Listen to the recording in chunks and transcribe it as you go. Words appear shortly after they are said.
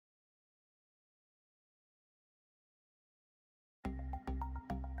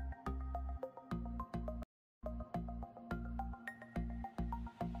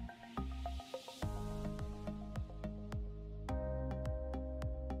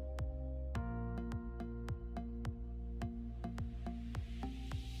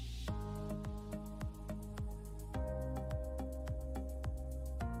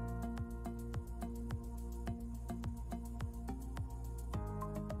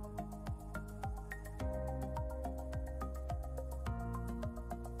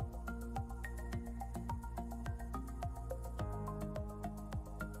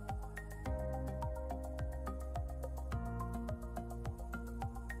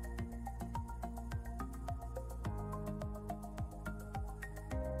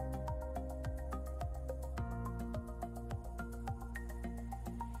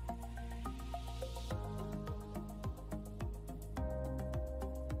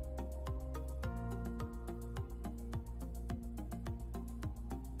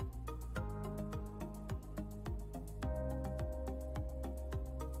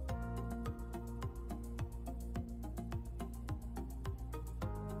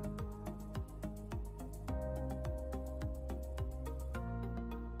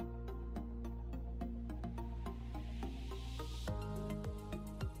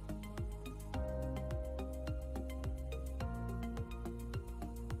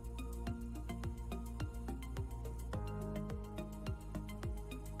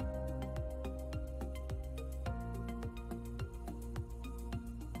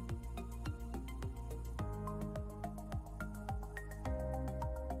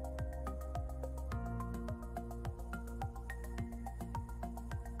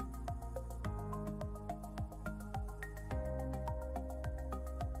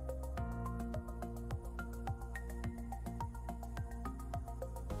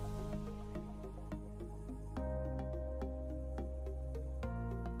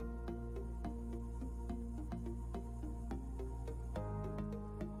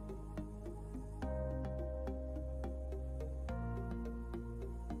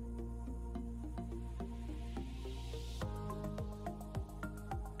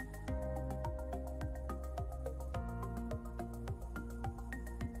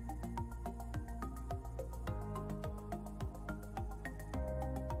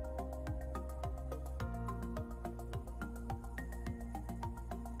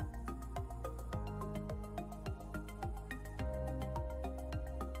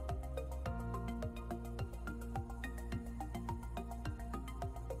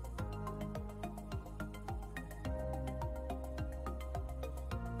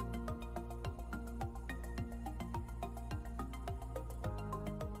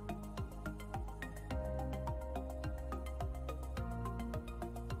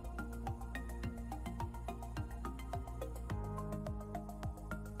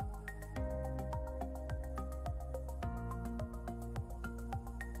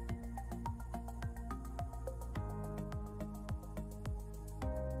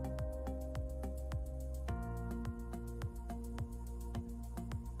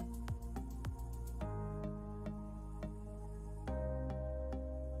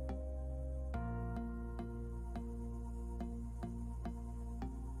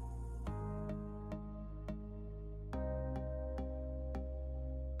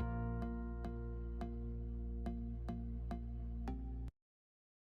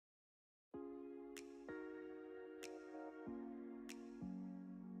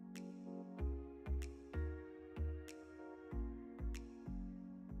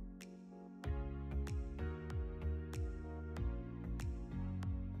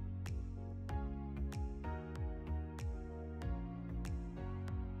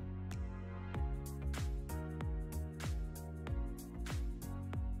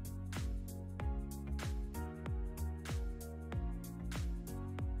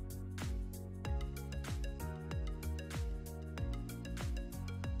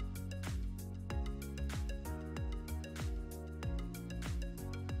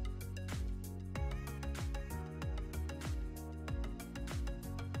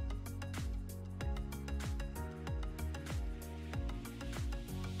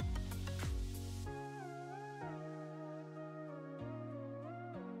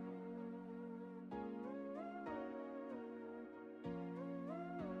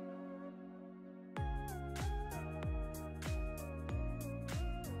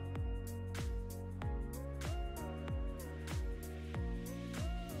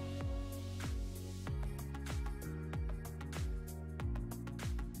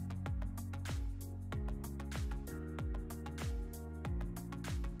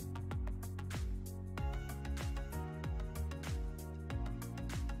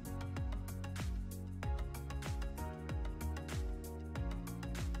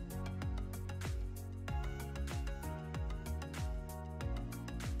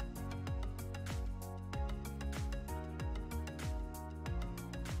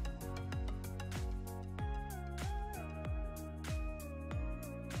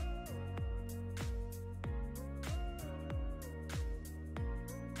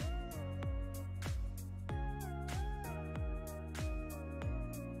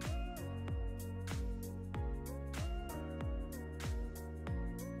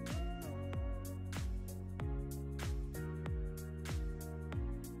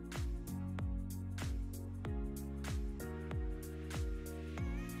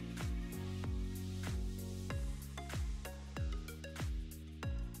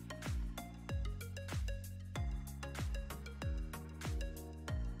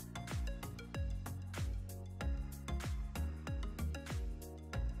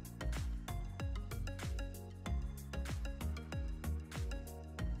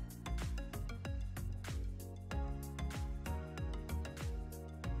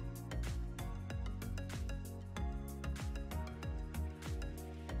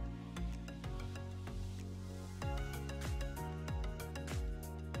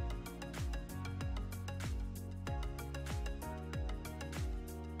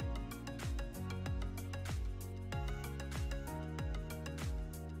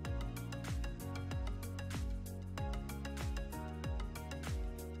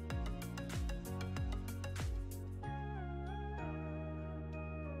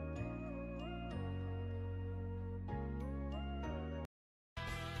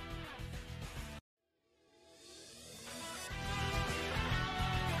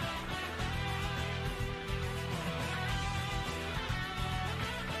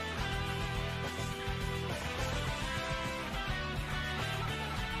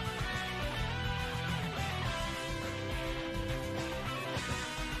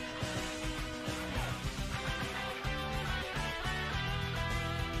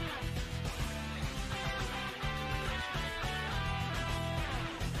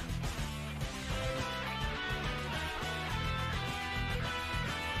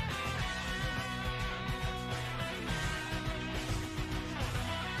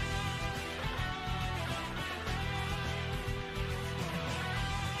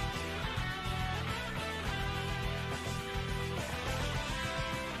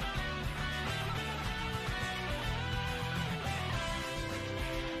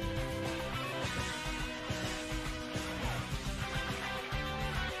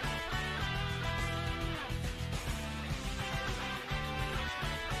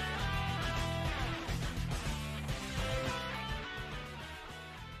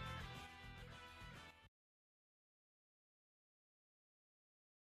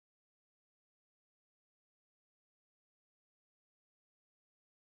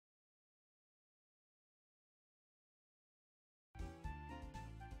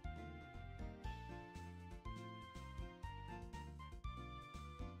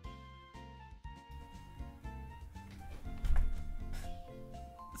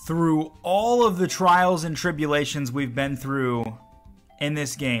through all of the trials and tribulations we've been through in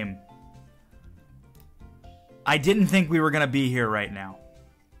this game, I didn't think we were going to be here right now.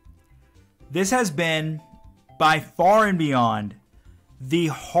 This has been, by far and beyond, the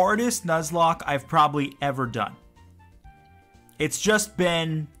hardest Nuzlocke I've probably ever done. It's just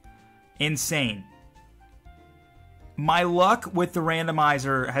been insane. My luck with the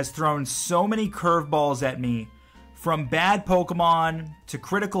randomizer has thrown so many curveballs at me, from bad Pokemon to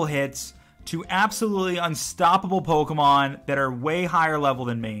critical hits to absolutely unstoppable Pokemon that are way higher level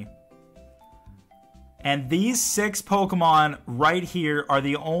than me. And these 6 Pokemon right here are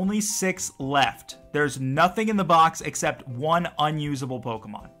the only 6 left. There's nothing in the box except one unusable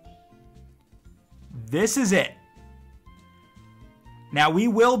Pokemon. This is it. Now we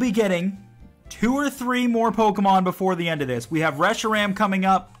will be getting 2 or 3 more Pokemon before the end of this. We have Reshiram coming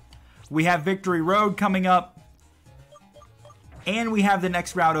up. We have Victory Road coming up. And we have the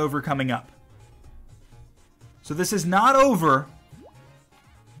next route over coming up. So this is not over,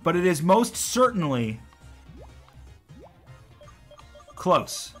 but it is most certainly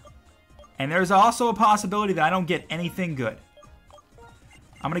close. And there's also a possibility that I don't get anything good.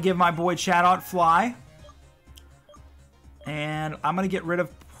 I'm going to give my boy Chatot Fly. And I'm going to get rid of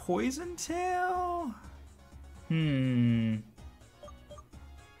Poison Tail.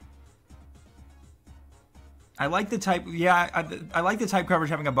 I like the type, yeah, I like the type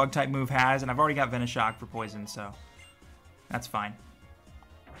coverage having a bug type move has, and I've already got Venoshock for poison, so that's fine.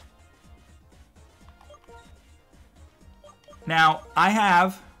 Now, I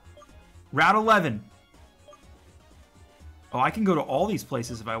have Route 11. Oh, I can go to all these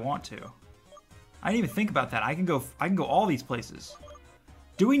places if I want to. I didn't even think about that. I can go all these places.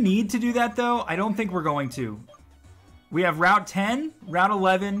 Do we need to do that, though? I don't think we're going to. We have Route 10, Route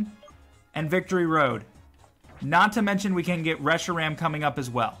 11, and Victory Road. Not to mention we can get Reshiram coming up as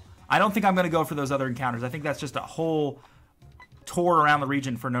well. I don't think I'm going to go for those other encounters. I think that's just a whole tour around the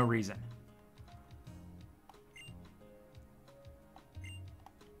region for no reason.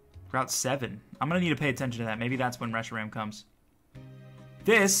 Route 7. I'm going to need to pay attention to that. Maybe that's when Reshiram comes.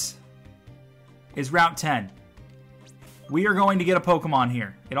 This is Route 10. We are going to get a Pokemon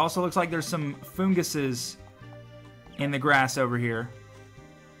here. It also looks like there's some funguses in the grass over here.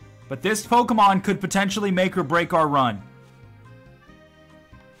 But this Pokemon could potentially make or break our run.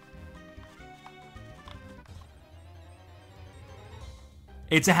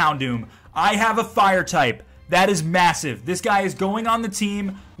 It's a Houndoom. I have a Fire type. That is massive. This guy is going on the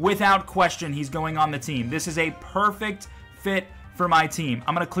team without question. He's going on the team. This is a perfect fit for my team.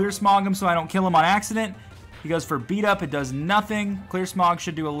 I'm going to Clear Smog him so I don't kill him on accident. He goes for Beat Up. It does nothing. Clear Smog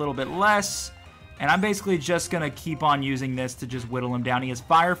should do a little bit less. And I'm basically just going to keep on using this to just whittle him down. He has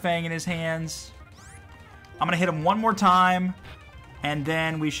Fire Fang in his hands. I'm going to hit him one more time, and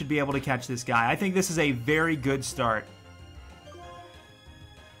then we should be able to catch this guy. I think this is a very good start.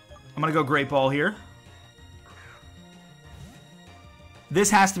 I'm going to go Great Ball here.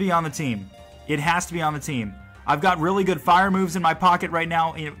 This has to be on the team. It has to be on the team. I've got really good fire moves in my pocket right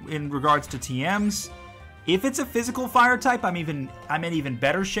now in regards to TMs. If it's a physical fire type, I'm in even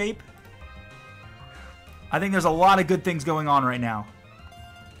better shape. I think there's a lot of good things going on right now.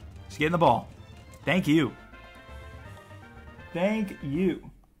 Just getting the ball. Thank you. Thank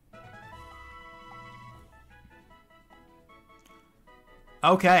you.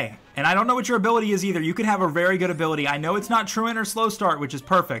 Okay. And I don't know what your ability is either. You could have a very good ability. I know it's not Truant or Slow Start, which is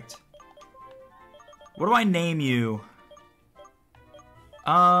perfect. What do I name you?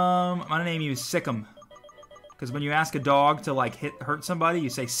 I'm going to name you Sick'em. Because when you ask a dog to like hurt somebody, you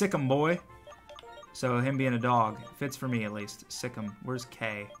say Sick'em, boy. So him being a dog fits for me at least. Sick'em. Where's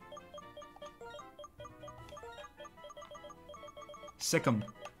K? Sick'em.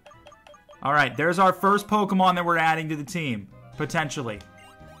 Alright, there's our first Pokemon that we're adding to the team. Potentially.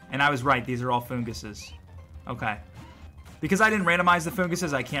 And I was right, these are all funguses. Okay. Because I didn't randomize the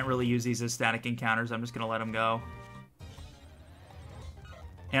funguses, I can't really use these as static encounters. I'm just going to let them go.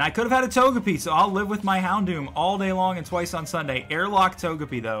 And I could have had a Togepi, so I'll live with my Houndoom all day long and twice on Sunday. Airlock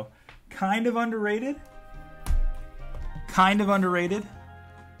Togepi, though. Kind of underrated. Kind of underrated.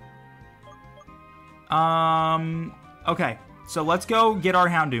 Okay. So let's go get our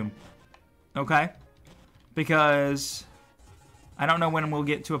Houndoom. Okay? Because I don't know when we'll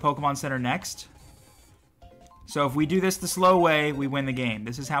get to a Pokemon Center next. So if we do this the slow way, we win the game.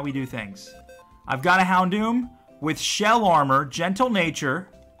 This is how we do things. I've got a Houndoom with Shell Armor, Gentle Nature.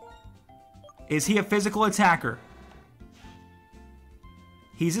 Is he a physical attacker?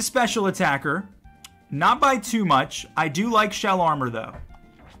 He's a special attacker. Not by too much. I do like Shell Armor, though.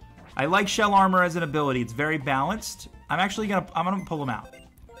 I like Shell Armor as an ability. It's very balanced. I'm gonna pull him out.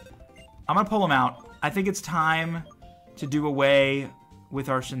 I'm going to pull him out. I think it's time to do away with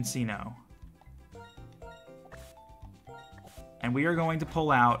our Shinsino. And we are going to pull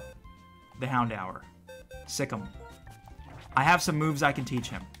out the Houndour. Sick him. I have some moves I can teach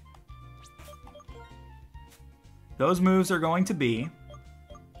him. Those moves are going to be...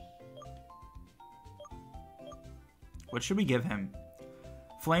 What should we give him?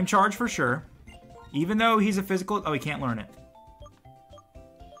 Flame Charge for sure. Even though he's a physical... Oh, he can't learn it.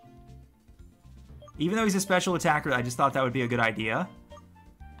 Even though he's a special attacker, I just thought that would be a good idea.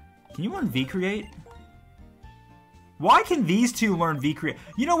 Can you learn V-Create? Why can these two learn V-Create?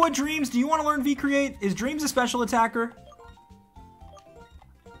 You know what, Dreams? Do you want to learn V-Create? Is Dreams a special attacker?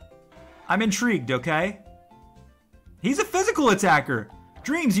 I'm intrigued, okay? He's a physical attacker.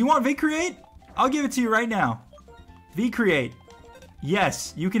 Dreams, you want V-Create? I'll give it to you right now. V-Create.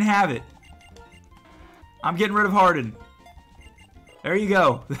 Yes, you can have it. I'm getting rid of Harden. There you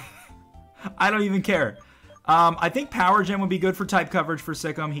go. I don't even care. I think Power Gem would be good for type coverage for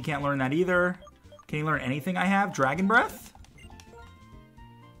Sikkim. He can't learn that either. Can he learn anything I have? Dragon Breath?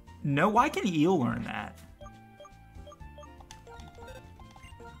 No, why can Eel learn that?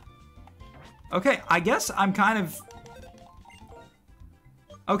 Okay, I guess I'm kind of...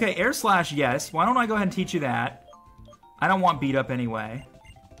 Okay, Air Slash, yes. Why don't I go ahead and teach you that? I don't want Beat Up anyway.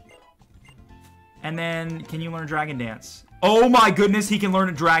 And then, can you learn Dragon Dance? Oh my goodness, he can learn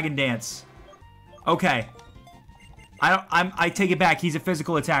a Dragon Dance. Okay. I take it back. He's a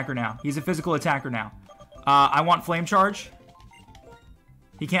physical attacker now. He's a physical attacker now. I want Flame Charge.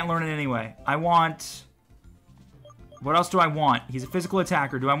 He can't learn it anyway. I want... What else do I want? He's a physical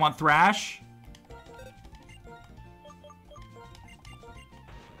attacker. Do I want Thrash?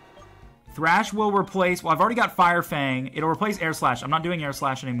 Thrash will replace... Well, I've already got Fire Fang. It'll replace Air Slash. I'm not doing Air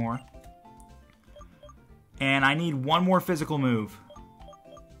Slash anymore. And I need one more physical move.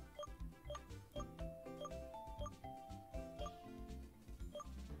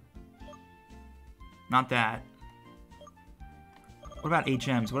 Not that. What about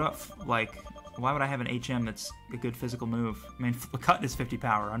HMs? What about, like, why would I have an HM that's a good physical move? I mean, Cut is 50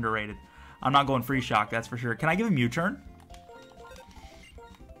 power, underrated. I'm not going Free Shock, that's for sure. Can I give him U-Turn?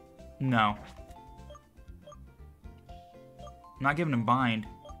 No. I'm not giving him Bind.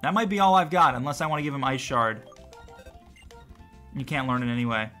 That might be all I've got, unless I want to give him Ice Shard. You can't learn it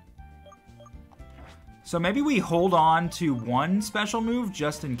anyway. So maybe we hold on to one special move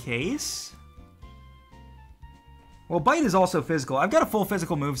just in case? Well, Bite is also physical. I've got a full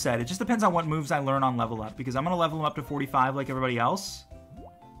physical move set. It just depends on what moves I learn on level up, because I'm going to level him up to 45 like everybody else.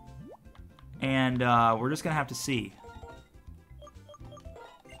 And we're just going to have to see.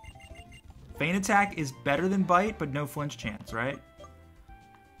 Feint Attack is better than Bite, but no flinch chance, right?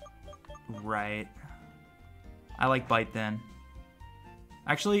 Right. I like Bite then.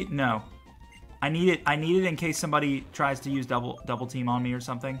 Actually, no. I need it in case somebody tries to use double team on me or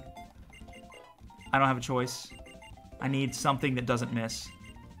something. I don't have a choice. I need something that doesn't miss.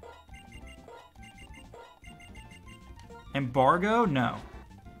 Embargo? No.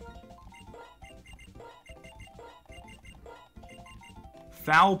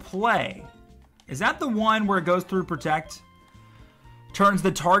 Foul Play. Is that the one where it goes through Protect? Turns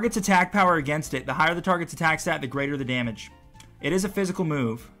the target's attack power against it. The higher the target's attack stat, the greater the damage. It is a physical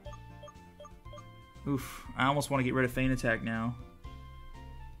move. Oof. I almost want to get rid of Feint Attack now.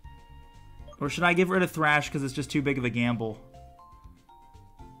 Or should I give rid of Thrash because it's just too big of a gamble?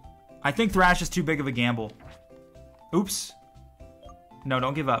 I think Thrash is too big of a gamble. Oops. No,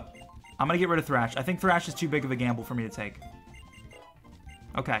 don't give up. I'm going to get rid of Thrash. I think Thrash is too big of a gamble for me to take.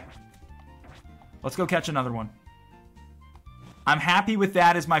 Okay. Let's go catch another one. I'm happy with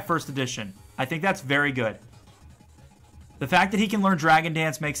that as my first edition. I think that's very good. The fact that he can learn Dragon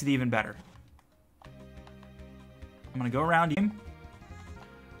Dance makes it even better. I'm going to go around him.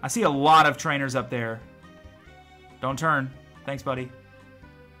 I see a lot of trainers up there. Don't turn. Thanks, buddy.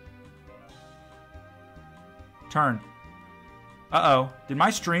 Turn. Uh-oh. Did my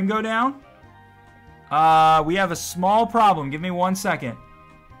stream go down? We have a small problem. Give me 1 second.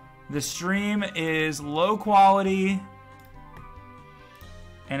 The stream is low quality.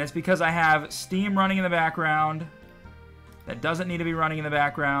 And it's because I have Steam running in the background. That doesn't need to be running in the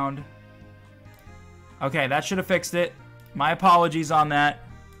background. Okay, that should have fixed it. My apologies on that.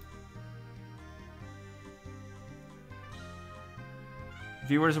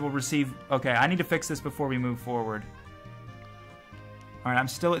 Viewers will receive... Okay, I need to fix this before we move forward. Alright, I'm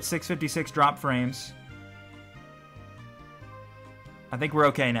still at 656 drop frames. I think we're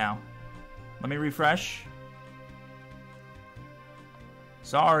okay now. Let me refresh.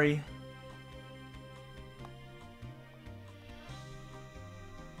 Sorry.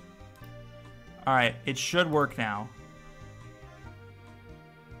 Alright, it should work now.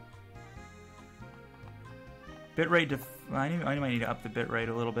 Bitrate I might need to up the bitrate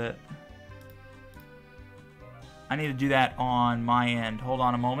a little bit. I need to do that on my end. Hold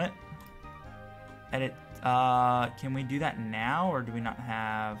on a moment. Edit. Can we do that now, or do we not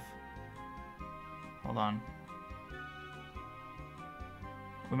have... Hold on.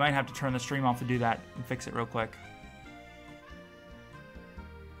 We might have to turn the stream off to do that and fix it real quick.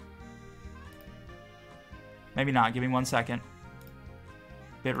 Maybe not. Give me 1 second.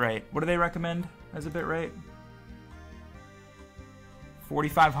 Bitrate. What do they recommend as a bitrate?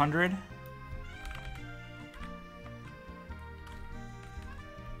 4,500.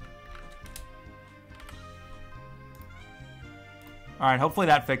 All right, hopefully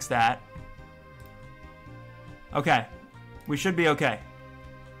that fixed that. Okay, we should be okay.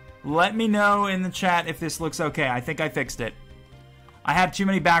 Let me know in the chat if this looks okay. I think I fixed it. I had too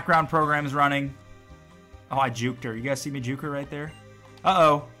many background programs running. Oh, I juked her. You guys see me juke her right there?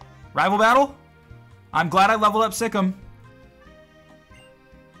 Uh-oh. Rival battle? I'm glad I leveled up Sikkim.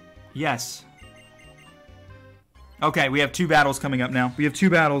 Yes. Okay, we have 2 battles coming up now. We have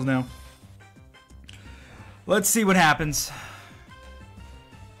 2 battles now. Let's see what happens.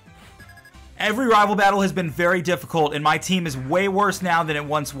 Every rival battle has been very difficult, and my team is way worse now than it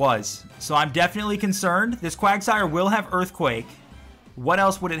once was. So I'm definitely concerned. This Quagsire will have Earthquake. What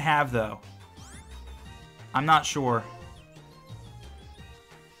else would it have, though? I'm not sure.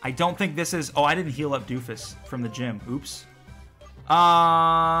 I don't think this is... Oh, I didn't heal up Doofus from the gym. Oops.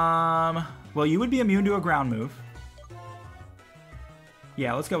 Well, you would be immune to a ground move.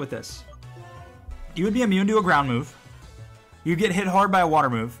 Yeah, let's go with this. You would be immune to a ground move. You get hit hard by a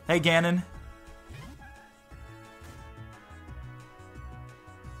water move. Hey, Ganon.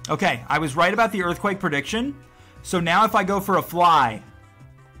 Okay, I was right about the Earthquake prediction. So now if I go for a fly,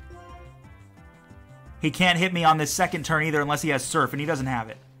 he can't hit me on this second turn either unless he has Surf, and he doesn't have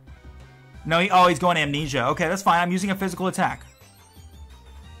it. No, he's going Amnesia. Okay, that's fine. I'm using a physical attack.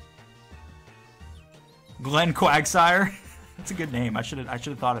 Glenn Quagsire. That's a good name. I should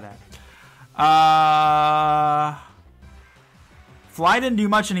have thought of that. Fly didn't do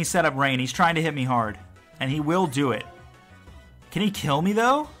much, and he set up Rain. He's trying to hit me hard, and he will do it. Can he kill me,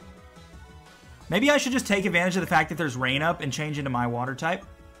 though? Maybe I should just take advantage of the fact that there's Rain up and change into my water type.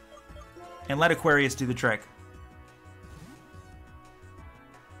 And let Aquarius do the trick.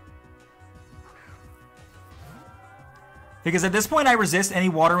 Because at this point, I resist any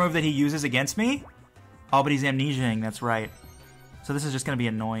water move that he uses against me. Oh, but he's amnesiaing. That's right. So this is just going to be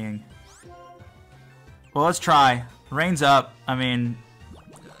annoying. Well, let's try. Rain's up. I mean,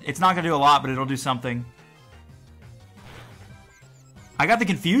 it's not going to do a lot, but it'll do something. I got the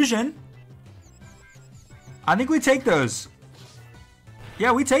confusion. I think we take those.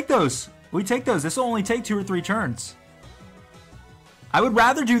 Yeah, we take those. We take those. This will only take 2 or 3 turns. I would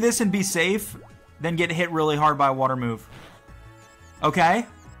rather do this and be safe than get hit really hard by a water move. Okay?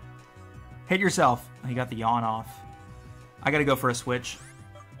 Hit yourself. He got the yawn off. I gotta go for a switch.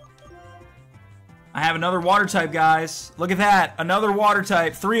 I have another water type, guys. Look at that. Another water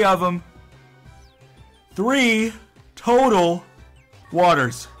type. 3 of them. 3 total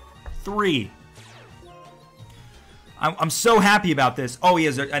waters. 3. I'm so happy about this. Oh, he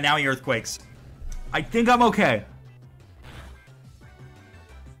is. Now he earthquakes. I think I'm okay.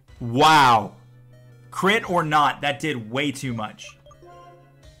 Wow. Crit or not, that did way too much.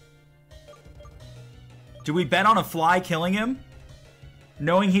 Do we bet on a fly killing him?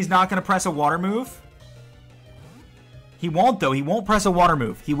 Knowing he's not going to press a water move? He won't, though. He won't press a water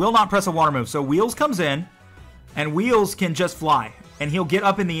move. He will not press a water move. So Wheels comes in, and Wheels can just fly. And he'll get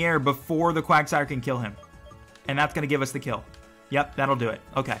up in the air before the Quagsire can kill him. And that's going to give us the kill. Yep, that'll do it.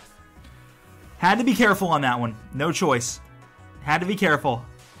 Okay. Had to be careful on that one. No choice. Had to be careful.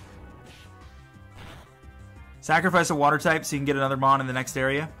 Sacrifice a water type so you can get another Mon in the next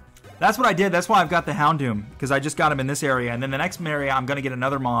area. That's what I did. That's why I've got the Houndoom. Because I just got him in this area. And then the next area, I'm going to get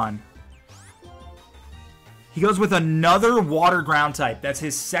another Mon. He goes with another water ground type. That's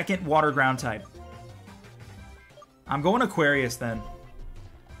his second water ground type. I'm going Aquarius then.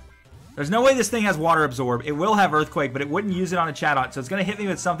 There's no way this thing has water absorb. It will have earthquake, but it wouldn't use it on a Chatot. So it's going to hit me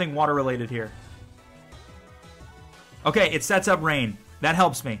with something water related here. Okay, it sets up rain. That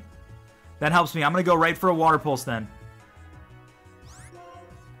helps me. That helps me. I'm going to go right for a water pulse then.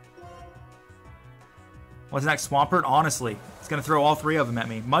 What's next? Swampert? Honestly, it's going to throw all 3 of them at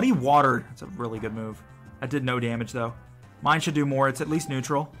me. Muddy Water. That's a really good move. That did no damage, though. Mine should do more. It's at least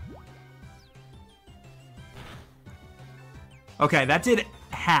neutral. Okay, that did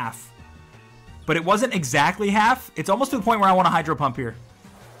half. But it wasn't exactly half. It's almost to the point where I want a Hydro Pump here.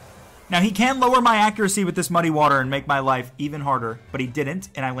 Now, he can lower my accuracy with this muddy water and make my life even harder, but he didn't,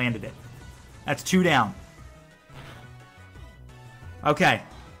 and I landed it. That's 2 down. Okay.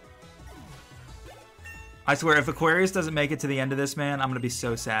 I swear, if Aquarius doesn't make it to the end of this, man, I'm going to be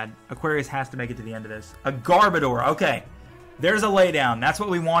so sad. Aquarius has to make it to the end of this. A Garbodor. Okay. There's a laydown. That's what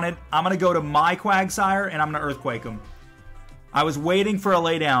we wanted. I'm going to go to my Quagsire, and I'm going to Earthquake him. I was waiting for a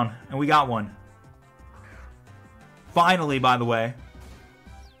laydown, and we got one. Finally, by the way.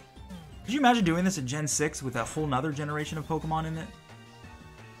 Could you imagine doing this in Gen 6 with a whole nother generation of Pokemon in it?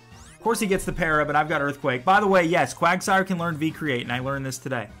 Of course he gets the Para, but I've got Earthquake. By the way, yes, Quagsire can learn V-Create, and I learned this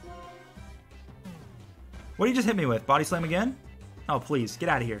today. What did he just hit me with? Body Slam again? Oh, please, get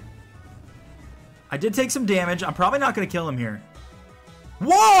out of here. I did take some damage. I'm probably not going to kill him here.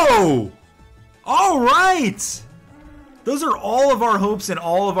 Whoa! All right! Those are all of our hopes and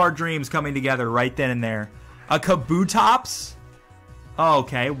all of our dreams coming together right then and there. A Kabutops?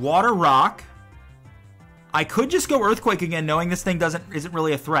 Okay, Water Rock. I could just go Earthquake again, knowing this thing isn't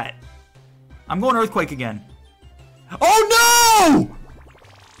really a threat. I'm going Earthquake again. Oh no!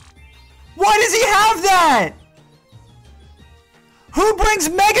 Why does he have that? Who brings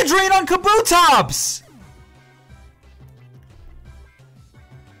Mega Drain on Kabutops?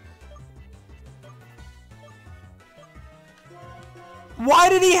 Why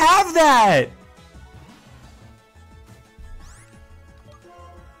did he have that?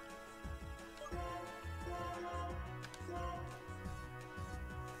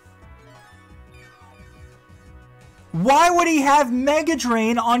 Why would he have Mega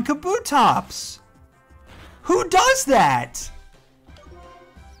Drain on Kabutops? Who does that?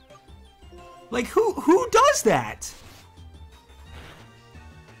 Like, who does that?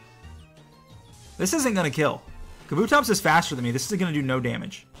 This isn't going to kill. Kabutops is faster than me. This is going to do no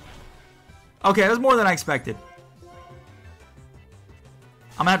damage. Okay, that's more than I expected.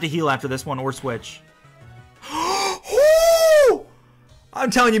 I'm going to have to heal after this one or switch. I'm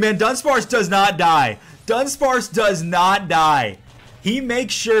telling you, man, Dunsparce does not die. Dunsparce does not die. He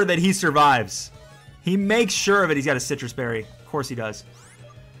makes sure that he survives. He makes sure of it. He's got a Citrus Berry. Of course he does.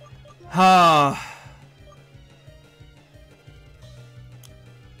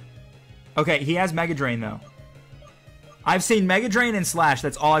 Okay, he has Mega Drain, though. I've seen Mega Drain and Slash.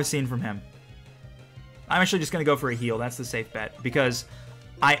 That's all I've seen from him. I'm actually just going to go for a heal. That's the safe bet. Because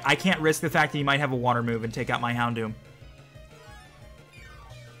I can't risk the fact that he might have a water move and take out my Houndoom.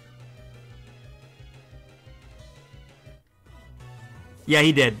 Yeah,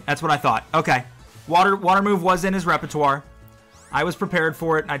 he did. That's what I thought. Okay. Water move was in his repertoire. I was prepared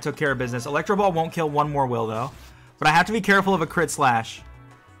for it, and I took care of business. Electro Ball won't kill one more will, though. But I have to be careful of a crit slash.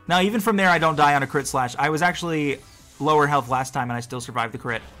 Now, even from there, I don't die on a crit slash. I was actually lower health last time, and I still survived the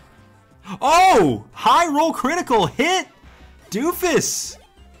crit. Oh! High roll critical hit! Doofus!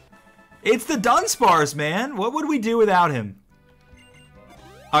 It's the Dunsparce, man. What would we do without him?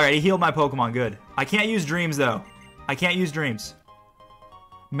 Alright, he healed my Pokemon. Good. I can't use Dreams, though. I can't use Dreams.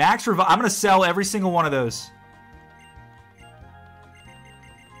 Max Revive. I'm going to sell every single one of those.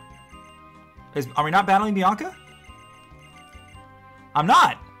 Are we not battling Bianca? I'm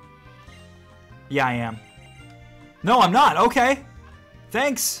not. Yeah, I am. No, I'm not. Okay.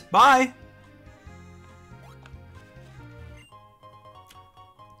 Thanks. Bye.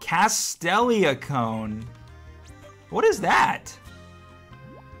 Castelia Cone. What is that?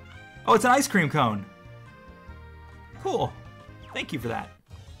 Oh, it's an ice cream cone. Cool. Thank you for that.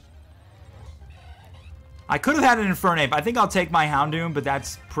 I could have had an Infernape. I think I'll take my Houndoom, but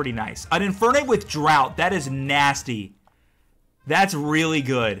that's pretty nice. An Infernape with Drought. That is nasty. That's really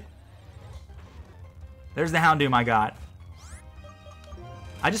good. There's the Houndoom I got.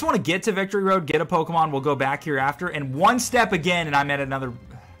 I just want to get to Victory Road, get a Pokemon. We'll go back here after. And one step again, and I'm at another...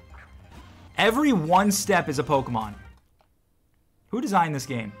 Every one step is a Pokemon. Who designed this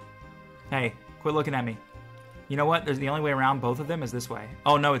game? Hey, quit looking at me. You know what? There's the only way around both of them is this way.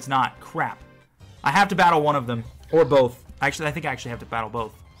 Oh, no, it's not. Crap. I have to battle one of them. Or both. Actually, I think I actually have to battle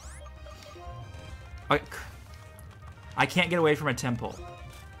both. Okay. I can't get away from a Temple.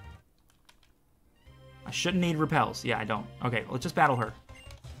 I shouldn't need Repels. Yeah, I don't. Okay, let's just battle her.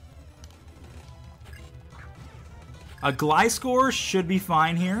 A Gliscor should be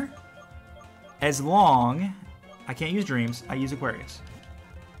fine here. As long... I can't use Dreams. I use Aquarius.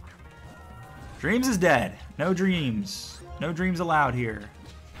 Dreams is dead. No Dreams. No Dreams allowed here.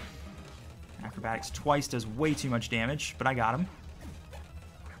 Acrobatics twice does way too much damage, but I got him.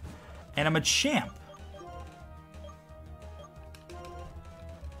 And I'm a champ.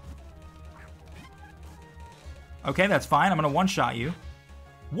 Okay, that's fine. I'm going to one-shot you.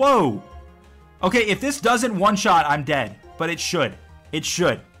 Whoa! Okay, if this doesn't one-shot, I'm dead. But it should. It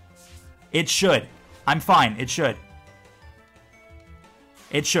should. It should. I'm fine. It should.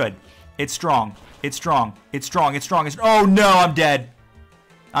 It should. It's strong. It's strong. It's strong. It's strong. It's... Oh, no. I'm dead.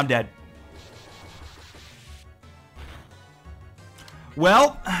 I'm dead.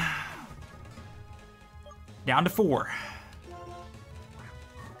 Well, down to 4.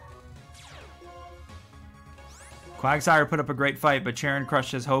 Quagsire put up a great fight, but Charon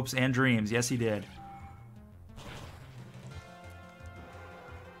crushed his hopes and dreams. Yes, he did.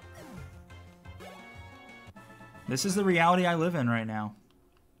 This is the reality I live in right now.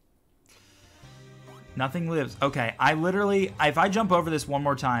 Nothing lives. Okay, I literally... If I jump over this one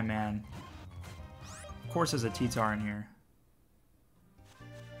more time, man... Of course there's a T-Tar in here.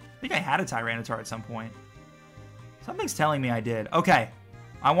 I think I had a Tyranitar at some point. Something's telling me I did. Okay.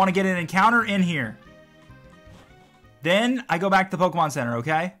 I want to get an encounter in here. Then I go back to the Pokemon Center,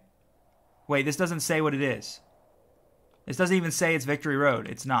 okay? Wait, this doesn't say what it is. This doesn't even say it's Victory Road.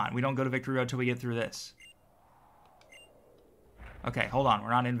 It's not. We don't go to Victory Road till we get through this. Okay, hold on.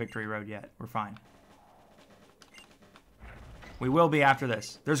 We're not in Victory Road yet. We're fine. We will be after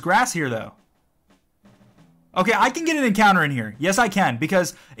this. There's grass here, though. Okay, I can get an encounter in here. Yes, I can,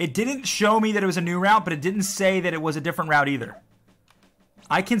 because it didn't show me that it was a new route, but it didn't say that it was a different route either.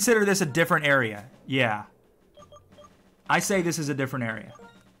 I consider this a different area. Yeah. I say this is a different area.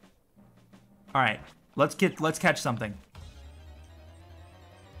 All right, let's catch something.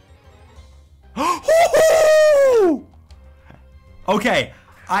 Okay,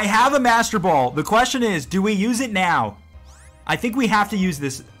 I have a Master Ball. The question is, do we use it now? I think we have to use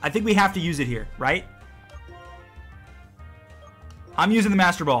this. I think we have to use it here, right? I'm using the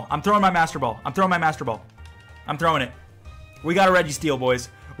Master Ball. I'm throwing my Master Ball. I'm throwing my Master Ball. I'm throwing it. We got a Registeel, boys.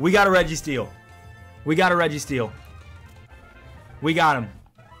 We got a Registeel. We got a Registeel. We got him.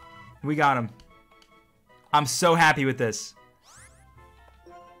 We got him. I'm so happy with this.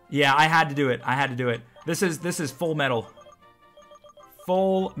 Yeah, I had to do it. I had to do it. This is full metal.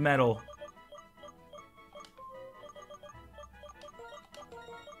 Full metal.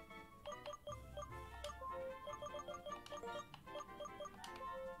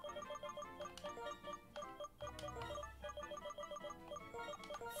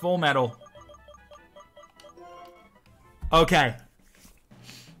 Full metal. Okay.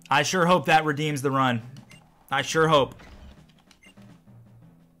 I sure hope that redeems the run. I sure hope.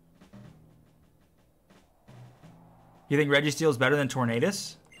 You think Registeel is better than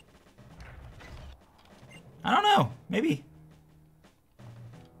Tornadus? I don't know. Maybe.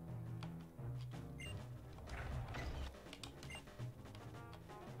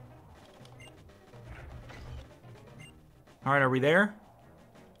 Alright, are we there?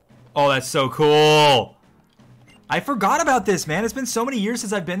 Oh, that's so cool. I forgot about this, man. It's been so many years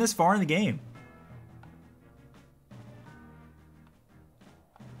since I've been this far in the game.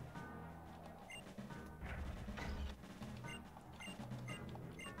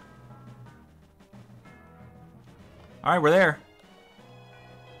 All right, we're there.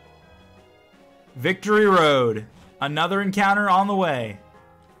 Victory Road. Another encounter on the way.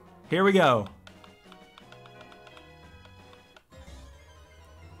 Here we go.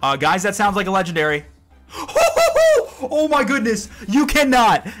 Guys, that sounds like a legendary. Oh my goodness. You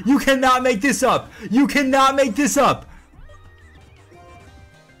cannot make this up. You cannot make this up.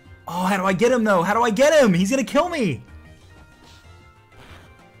 Oh, how do I get him though? How do I get him? He's gonna kill me.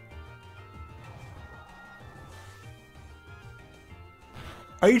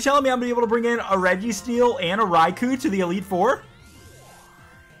 Are you telling me I'm gonna be able to bring in a Registeel and a Raikou to the Elite Four?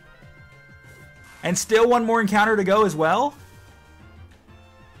 And still one more encounter to go as well?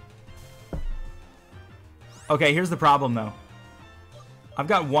 Okay, here's the problem though. I've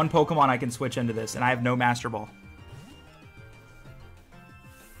got one Pokemon I can switch into this, and I have no Master Ball.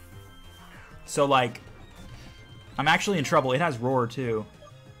 So, like, I'm actually in trouble. It has Roar, too.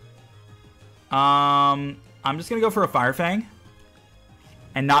 I'm just gonna go for a Fire Fang.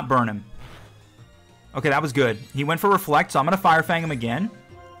 And not burn him. Okay, that was good. He went for Reflect, so I'm going to Fire Fang him again.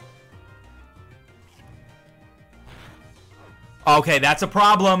 Okay, that's a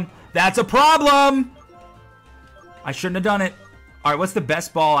problem. That's a problem! I shouldn't have done it. Alright, what's the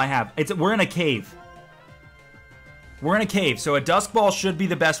best ball I have? We're in a cave. We're in a cave, so a Dusk Ball should be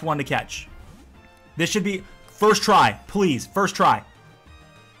the best one to catch. This should be... First try, please. First try.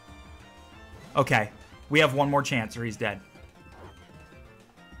 Okay. We have one more chance or he's dead.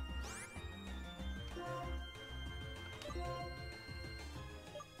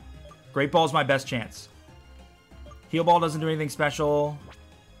 Great Ball is my best chance. Heal Ball doesn't do anything special.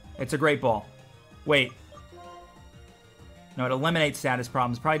 It's a Great Ball. Wait. No, it eliminates status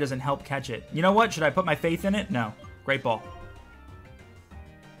problems. Probably doesn't help catch it. You know what? Should I put my faith in it? No. Great Ball.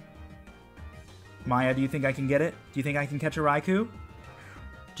 Maya, do you think I can get it? Do you think I can catch a Raikou?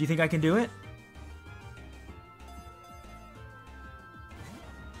 Do you think I can do it?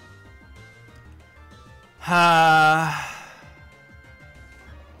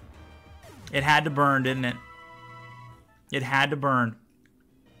 It had to burn, didn't it? It had to burn.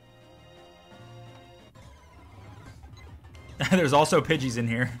 There's also Pidgeys in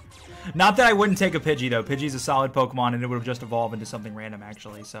here. Not that I wouldn't take a Pidgey, though. Pidgey's a solid Pokemon, and it would have just evolved into something random,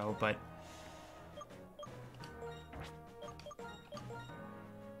 actually, so, but...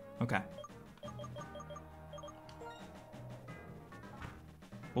 Okay.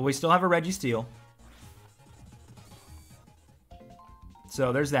 Well, we still have a Registeel.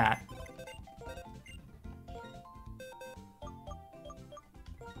 So, there's that.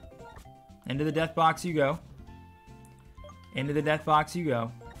 Into the death box you go. Into the death box you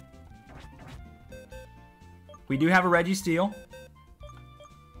go. We do have a Registeel.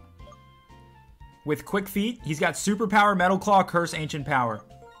 With Quick Feet. He's got Superpower, Metal Claw, Curse, Ancient Power.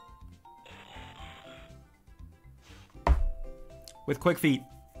 With Quick Feet.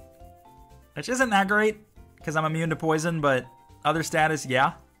 Which isn't that great, because I'm immune to poison, but other status,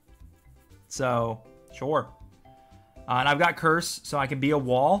 yeah. So, sure. And I've got Curse, so I can be a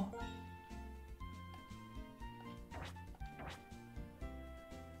wall.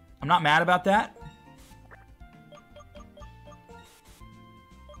 I'm not mad about that.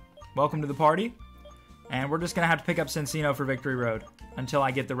 Welcome to the party. And we're just going to have to pick up Cincino for Victory Road until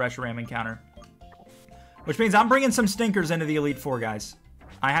I get the Reshiram encounter. Which means I'm bringing some stinkers into the Elite Four, guys.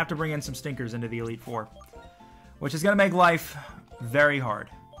 I have to bring in some stinkers into the Elite Four. Which is going to make life very hard.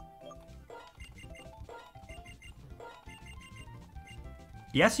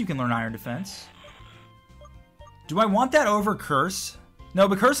 Yes, you can learn Iron Defense. Do I want that over Curse? No,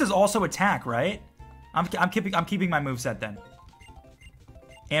 but Curse is also attack, right? I'm keeping my moveset then.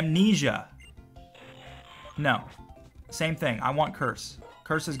 Amnesia. No. Same thing. I want Curse.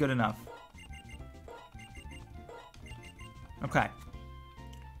 Curse is good enough. Okay.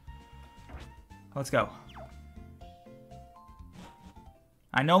 Let's go.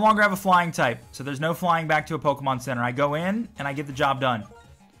 I no longer have a flying type, so there's no flying back to a Pokemon Center. I go in, and I get the job done.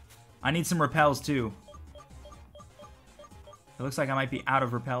 I need some repels, too. It looks like I might be out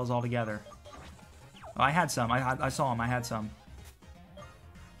of repels altogether. Oh, I had some. I saw them. I had some.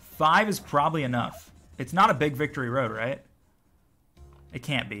 5 is probably enough. It's not a big Victory Road, right? It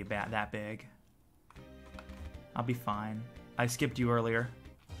can't be that big. I'll be fine. I skipped you earlier.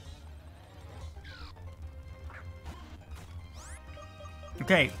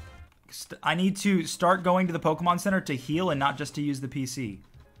 Okay. I need to start going to the Pokemon Center to heal and not just to use the PC.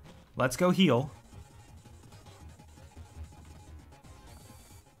 Let's go heal.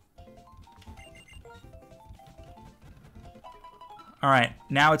 Alright,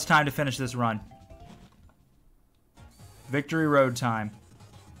 now it's time to finish this run. Victory Road time.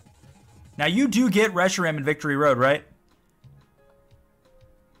 Now you do get Reshiram in Victory Road, right?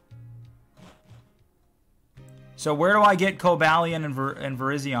 So where do I get Cobalion and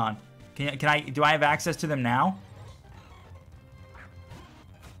Virizion? Do I have access to them now?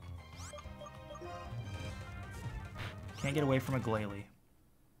 Can't get away from a Glalie.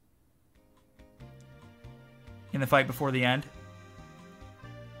 In the fight before the end?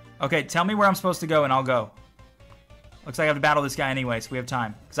 Okay, tell me where I'm supposed to go and I'll go. Looks like I have to battle this guy anyway, so we have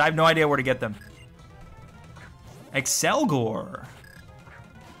time. Because I have no idea where to get them. Excelgor.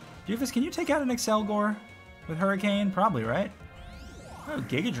 Doofus, can you take out an Excelgor with Hurricane? Probably, right? Oh,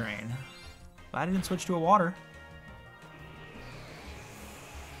 Giga Drain. Glad I didn't switch to a water.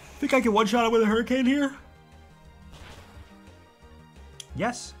 Think I can one-shot it with a Hurricane here?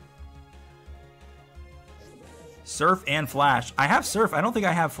 Yes. Surf and Flash. I have Surf. I don't think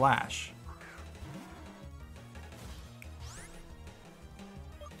I have Flash.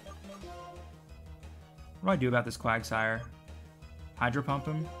 What do I do about this Quagsire? Hydro Pump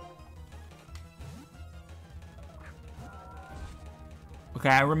him? Okay,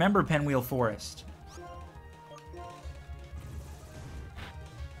 I remember Pinwheel Forest.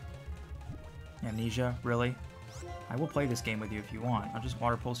 Amnesia, really? I will play this game with you if you want. I'll just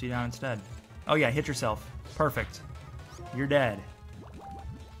Water Pulse you down instead. Oh yeah, hit yourself. Perfect. You're dead.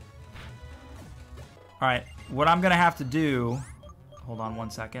 Alright, what I'm gonna have to do... Hold on one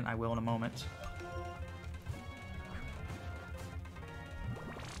second, I will in a moment.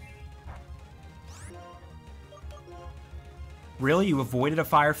 Really? You avoided a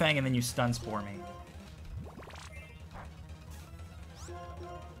Fire Fang and then you Stun Spore me.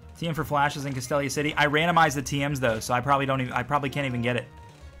 TM for Flashes in Castelia City. I randomized the TMs though, so I probably can't even get it.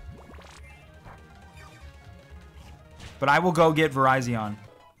 But I will go get Virizion.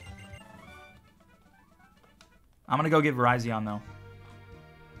 I'm going to go get Virizion, though.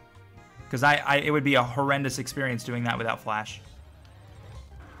 Because it would be a horrendous experience doing that without Flash.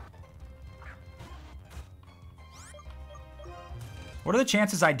 What are the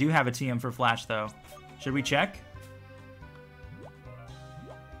chances I do have a TM for Flash, though? Should we check?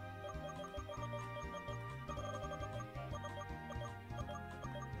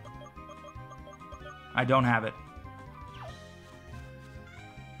 I don't have it.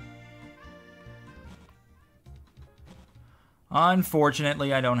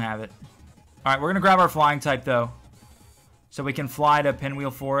 Unfortunately, I don't have it. All right, we're going to grab our flying type, though. So we can fly to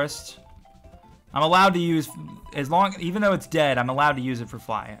Pinwheel Forest. I'm allowed to use, even though it's dead, I'm allowed to use it for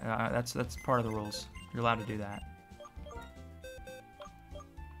fly. That's part of the rules. You're allowed to do that.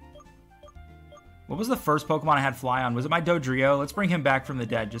 What was the first Pokemon I had fly on? Was it my Dodrio? Let's bring him back from the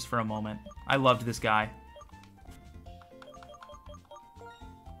dead just for a moment. I loved this guy.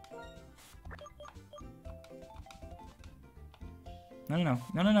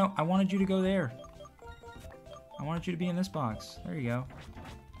 No. I wanted you to go there. I wanted you to be in this box. There you go.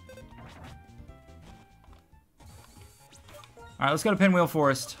 All right, let's go to Pinwheel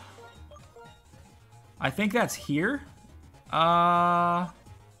Forest. I think that's here. It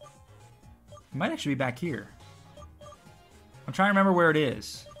might actually be back here. I'm trying to remember where it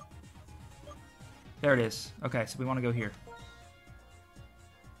is. There it is. Okay, so we want to go here.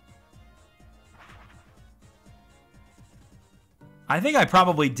 I think I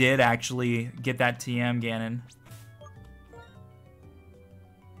probably did actually get that TM, Ganon.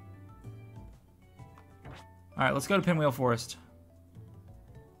 All right, let's go to Pinwheel Forest.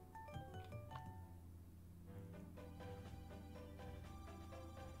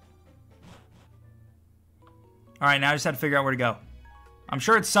 All right, now I just have to figure out where to go. I'm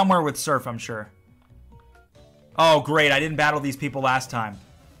sure it's somewhere with Surf, I'm sure. Oh, great. I didn't battle these people last time.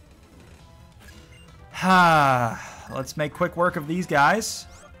 Let's make quick work of these guys.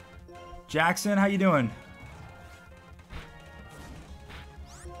 Jackson, how you doing?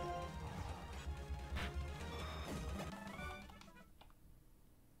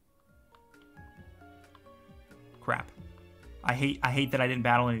 Crap. I hate that I didn't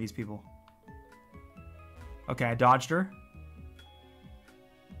battle any of these people. Okay, I dodged her.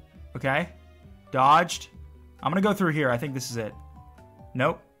 Okay. Dodged. I'm gonna go through here. I think this is it.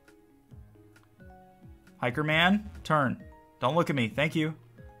 Nope. Hiker man, turn. Don't look at me. Thank you.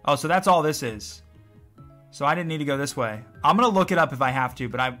 Oh, so that's all this is. So I didn't need to go this way. I'm going to look it up if I have to,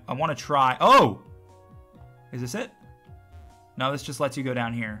 but I want to try. Oh! Is this it? No, this just lets you go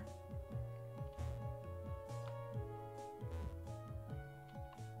down here.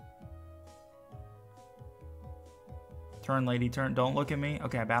 Turn, lady, turn. Don't look at me.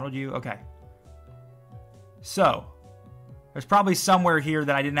 Okay, I battled you. Okay. So, there's probably somewhere here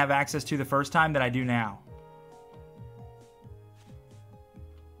that I didn't have access to the first time that I do now.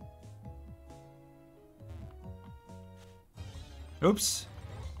 Oops.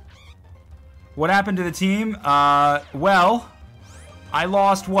 What happened to the team? Well, I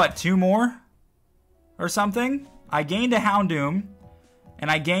lost, what, 2 more? Or something? I gained a Houndoom,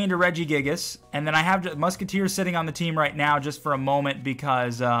 and I gained a Regigigas, and then I have Musketeer sitting on the team right now just for a moment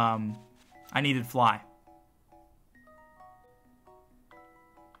because I needed Fly.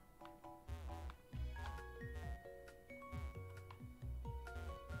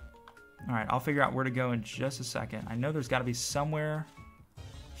 Alright, I'll figure out where to go in just a second. I know there's got to be somewhere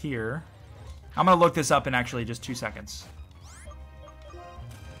here. I'm going to look this up in actually just 2 seconds.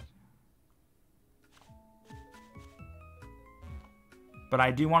 But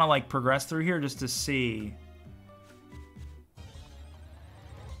I do want to like progress through here just to see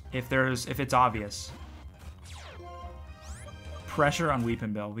if it's obvious. Pressure on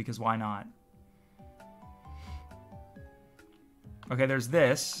Weepinbell, because why not? Okay, there's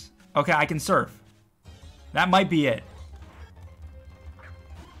this. Okay, I can surf. That might be it.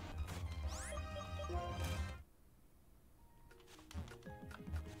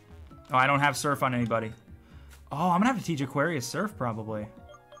 Oh, I don't have surf on anybody. Oh, I'm gonna have to teach Aquarius surf probably.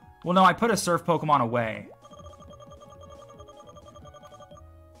 Well, no, I put a surf Pokemon away.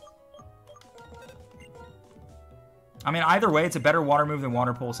 I mean, either way, it's a better water move than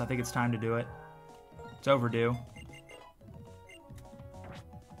Water Pulse. I think it's time to do it. It's overdue.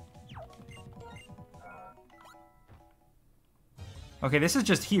 Okay, this is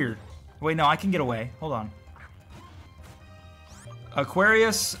just here. Wait, no, I can get away. Hold on.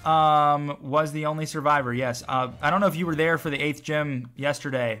 Aquarius was the only survivor, yes. I don't know if you were there for the 8th gym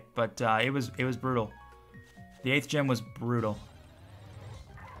yesterday, but it was brutal. The 8th gym was brutal.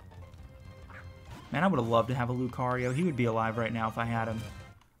 Man, I would have loved to have a Lucario. He would be alive right now if I had him.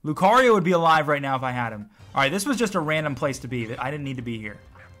 Lucario would be alive right now if I had him. All right, this was just a random place to be. I didn't need to be here.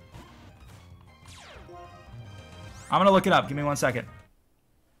 I'm going to look it up. Give me 1 second.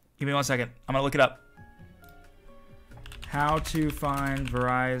 Give me 1 second. I'm going to look it up. How to find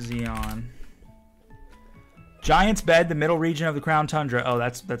Virizion. Giant's Bed, the middle region of the Crown Tundra. Oh,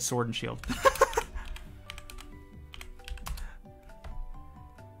 that's Sword and Shield.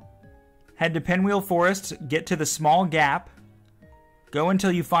 Head to Pinwheel Forest, get to the small gap, go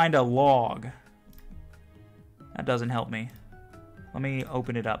until you find a log. That doesn't help me. Let me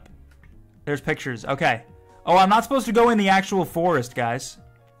open it up. There's pictures. Okay. Oh, I'm not supposed to go in the actual forest, guys.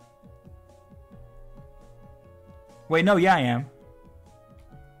 Wait, no, yeah, I am.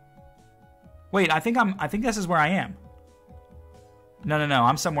 Wait, I think this is where I am. No,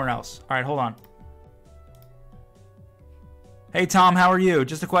 I'm somewhere else. All right, hold on. Hey, Tom, how are you?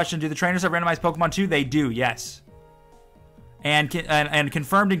 Just a question. Do the trainers have randomized Pokemon too? They do, yes. And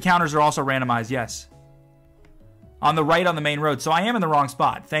confirmed encounters are also randomized, yes. On the right on the main road. So I am in the wrong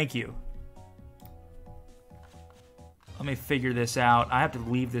spot. Thank you. Let me figure this out. I have to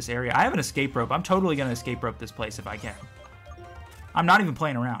leave this area. I have an escape rope. I'm totally going to escape rope this place if I can. I'm not even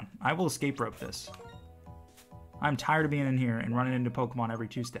playing around. I will escape rope this. I'm tired of being in here and running into Pokemon every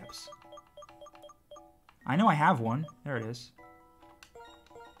 2 steps. I know I have one. There it is.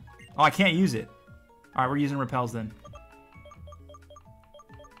 Oh, I can't use it. All right, we're using repels then.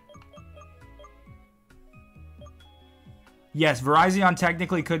 Yes, Virizion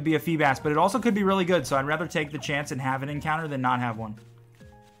technically could be a Feebas, but it also could be really good, so I'd rather take the chance and have an encounter than not have one.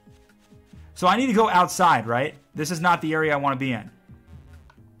 So I need to go outside, right? This is not the area I want to be in.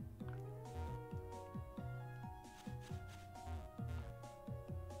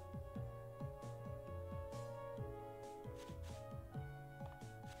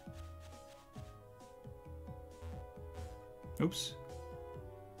 Oops.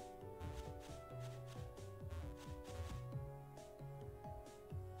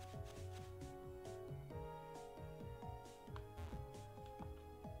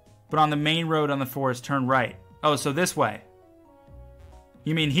 But on the main road on the forest, turn right. Oh, so this way.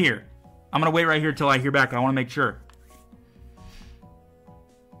 You mean here? I'm going to wait right here till I hear back. I want to make sure.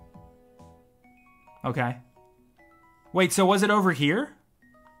 Okay. Wait, so was it over here?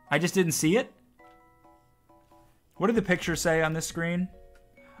 I just didn't see it? What did the picture say on this screen?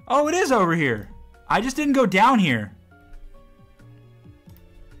 Oh, it is over here. I just didn't go down here.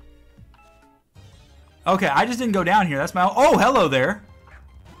 Okay, I just didn't go down here. That's my... Oh, hello there.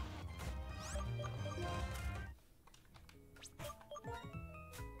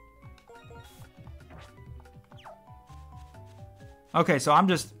 Okay, so I'm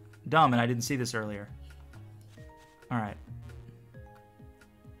just dumb and I didn't see this earlier. All right.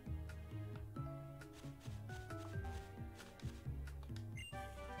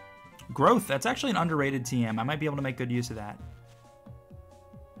 Growth, that's actually an underrated TM. I might be able to make good use of that.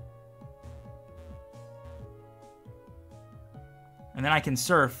 And then I can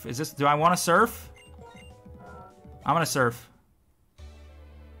surf. Is this, do I want to surf? I'm going to surf.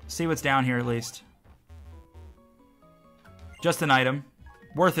 See what's down here at least. Just an item.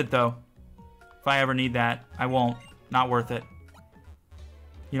 Worth it though. If I ever need that, I won't. Not worth it.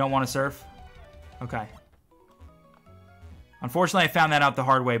 You don't want to surf? Okay. Unfortunately, I found that out the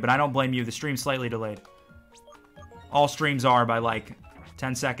hard way, but I don't blame you. The stream's slightly delayed. All streams are by like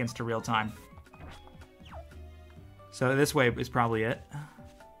 10 seconds to real time. So this way is probably it.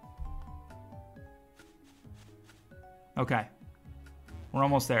 Okay. We're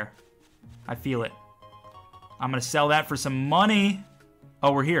almost there. I feel it. I'm going to sell that for some money.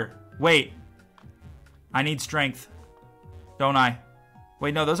 Oh, we're here. Wait. I need strength. Don't I?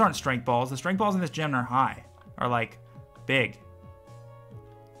 Wait, no, those aren't strength balls. The strength balls in this gym are high. Are like big.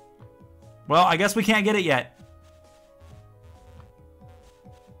 Well, I guess we can't get it yet.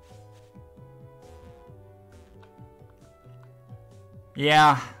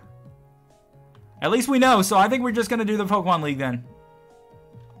 Yeah. At least we know, so I think we're just going to do the Pokemon League then.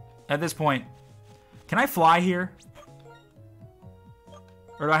 At this point. Can I fly here?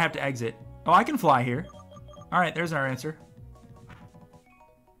 Or do I have to exit? Oh, I can fly here. Alright, there's our answer.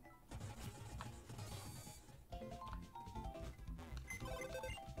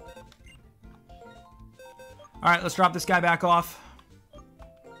 Alright, let's drop this guy back off.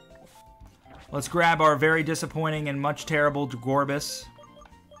 Let's grab our very disappointing and much terrible Gorbis.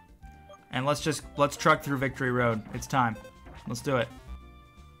 And let's truck through Victory Road. It's time. Let's do it.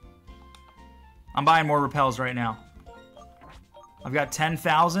 I'm buying more repels right now. I've got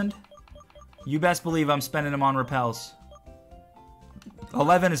 10,000. You best believe I'm spending them on repels.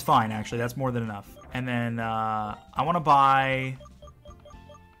 11 is fine, actually. That's more than enough. And then I want to buy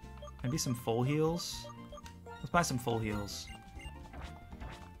Maybe some full heals. Let's buy some full heals.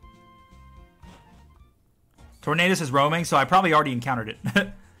 Tornadus is roaming, so I probably already encountered it.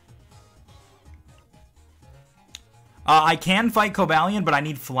 I can fight Cobalion, but I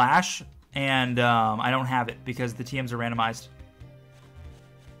need Flash, and I don't have it because the TMs are randomized.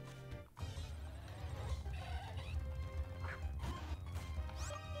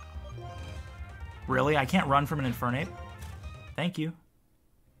 Really? I can't run from an Infernape? Thank you.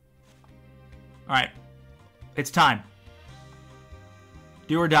 Alright. It's time.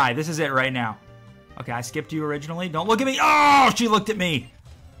 Do or die. This is it right now. Okay, I skipped you originally. Don't look at me. Oh, she looked at me.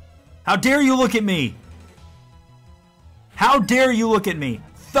 How dare you look at me? How dare you look at me?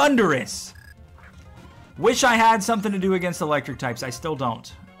 Thunderous. Wish I had something to do against electric types. I still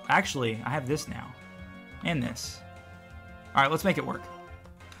don't. Actually, I have this now. And this. Alright, let's make it work.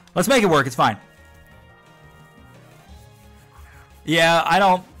 Let's make it work. It's fine. Yeah, I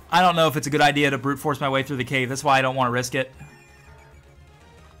don't know if it's a good idea to brute force my way through the cave. That's why I don't want to risk it.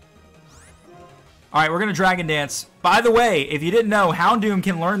 Alright, we're going to Dragon Dance. By the way, if you didn't know, Houndoom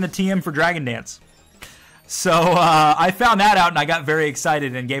can learn the TM for Dragon Dance. So, I found that out and I got very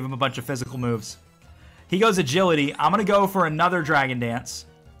excited and gave him a bunch of physical moves. He goes Agility. I'm going to go for another Dragon Dance.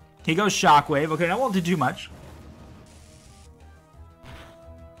 He goes Shockwave. Okay, that won't do too much.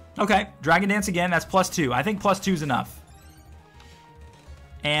 Okay, Dragon Dance again. That's +2. I think +2 is enough.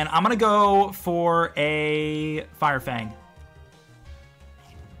 And I'm going to go for a Fire Fang.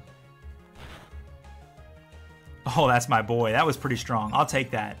 Oh, that's my boy. That was pretty strong. I'll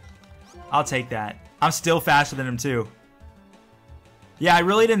take that. I'll take that. I'm still faster than him, too. Yeah, I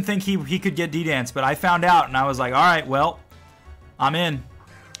really didn't think he could get D-Dance, but I found out, and I was like, all right, well, I'm in.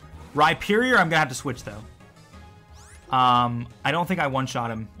 Rhyperior, I'm going to have to switch, though. I don't think I one-shot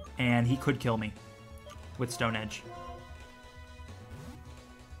him, and he could kill me with Stone Edge.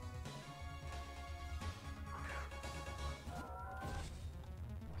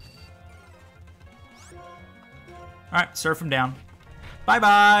 Alright, surf him down.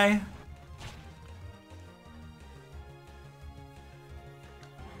 Bye-bye!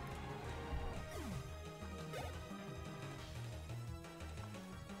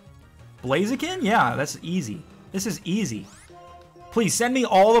 Blaziken? Yeah, that's easy. This is easy. Please, send me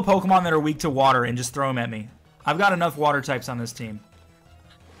all the Pokemon that are weak to water and just throw them at me. I've got enough water types on this team.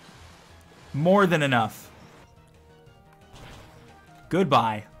 More than enough.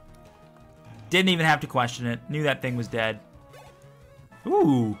 Goodbye. Didn't even have to question it. Knew that thing was dead.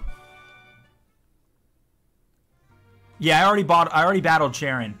 Ooh. Yeah, I already battled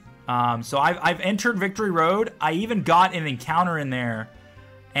Sharon. So I've entered Victory Road. I even got an encounter in there.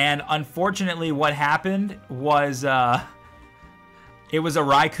 And unfortunately, what happened was it was a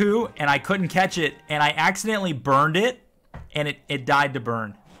Raikou, and I couldn't catch it, and I accidentally burned it, and it died to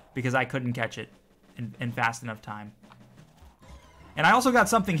burn because I couldn't catch it in fast enough time. And I also got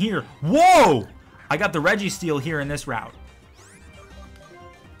something here. Whoa! I got the Registeel here in this route.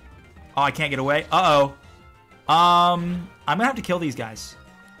 Oh, I can't get away. Uh-oh. I'm gonna have to kill these guys.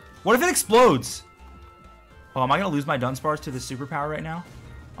 What if it explodes? Oh, am I gonna lose my Dunsparce to the superpower right now?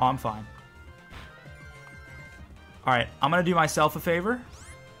 Oh, I'm fine. Alright, I'm gonna do myself a favor.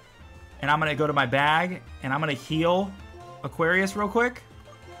 And I'm gonna go to my bag, and I'm gonna heal Aquarius real quick.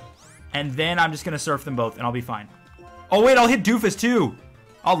 And then I'm just gonna surf them both, and I'll be fine. Oh, wait, I'll hit Doofus, too.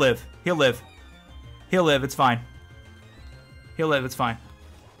 I'll live. He'll live. He'll live. It's fine. He'll live. It's fine.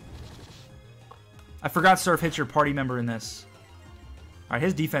 I forgot Surf hits your party member in this. All right,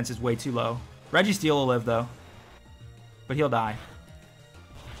 his defense is way too low. Registeel will live, though. But he'll die.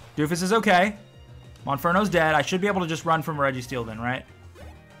 Doofus is okay. Monferno's dead. I should be able to just run from Registeel then, right?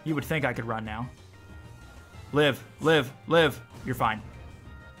 You would think I could run now. Live. Live. Live. You're fine.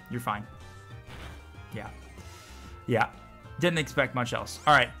 You're fine. Yeah. Yeah. Didn't expect much else.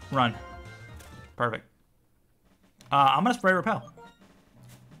 All right, run. Perfect. I'm going to spray Repel.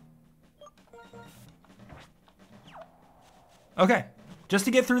 Okay. Just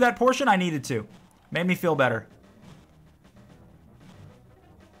to get through that portion, I needed to. Made me feel better.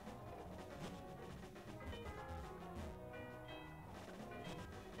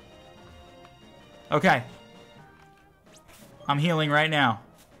 Okay. I'm healing right now.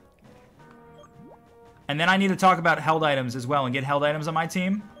 And then I need to talk about held items as well and get held items on my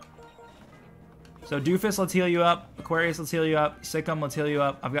team. So Doofus, let's heal you up. Aquarius, let's heal you up. Sikkim, let's heal you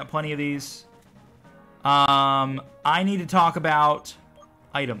up. I've got plenty of these. I need to talk about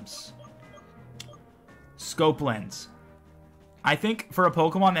items. Scope Lens. I think for a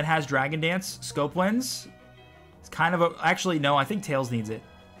Pokemon that has Dragon Dance, Scope Lens, it's kind of a... Actually, no, I think Tails needs it.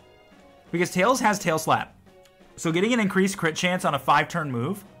 Because Tails has Tail Slap. So getting an increased crit chance on a 5-turn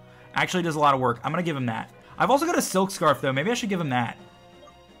move Actually does a lot of work. I'm going to give him that. I've also got a silk scarf, though. Maybe I should give him that.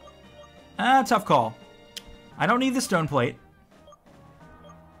 Tough call. I don't need the stone plate.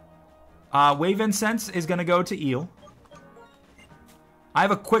 Wave Incense is going to go to Eel. I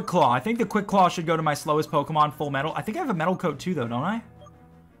have a Quick Claw. I think the Quick Claw should go to my slowest Pokemon, Full Metal. I think I have a Metal Coat too, though, don't I?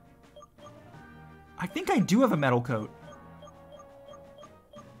 I think I do have a Metal Coat.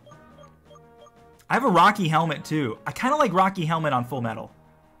 I have a Rocky Helmet, too. I kind of like Rocky Helmet on Full Metal.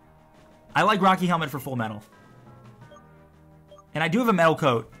 I like Rocky Helmet for Full Metal. And I do have a Metal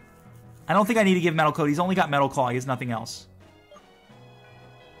Coat. I don't think I need to give Metal Coat. He's only got Metal Claw. He has nothing else.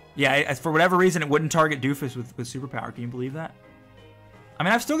 Yeah, for whatever reason, it wouldn't target Doofus with Superpower. Can you believe that? I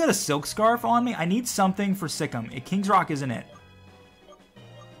mean, I've still got a Silk Scarf on me. I need something for Sikkim. King's Rock isn't it.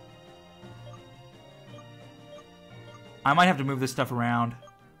 I might have to move this stuff around.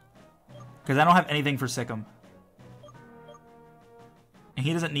 Because I don't have anything for Sikkim. And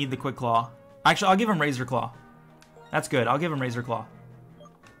he doesn't need the Quick Claw. Actually, I'll give him Razor Claw. That's good. I'll give him Razor Claw.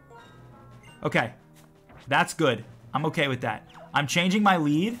 Okay. That's good. I'm okay with that. I'm changing my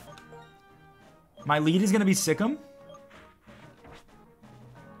lead. My lead is going to be Sikkim.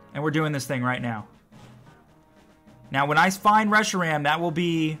 And we're doing this thing right now. Now, when I find Reshiram, that will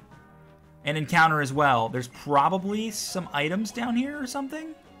be an encounter as well. There's probably some items down here or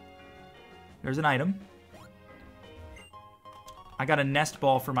something. There's an item. I got a Nest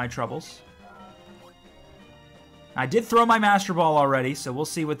Ball for my troubles. I did throw my Master Ball already, so we'll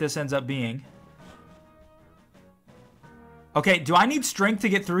see what this ends up being. Okay, do I need Strength to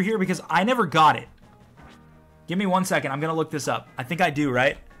get through here? Because I never got it. Give me 1 second. I'm going to look this up. I think I do,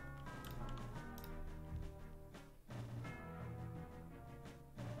 right?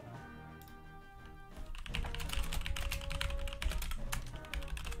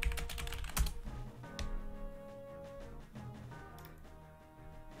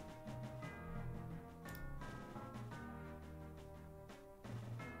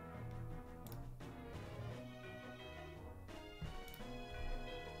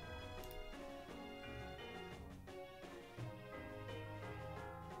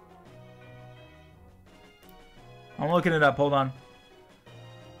 I'm looking it up. Hold on.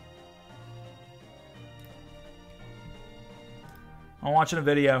 I'm watching a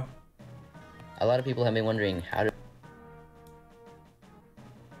video. A lot of people have been wondering how to...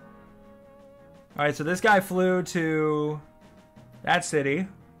 Alright, so this guy flew to that city,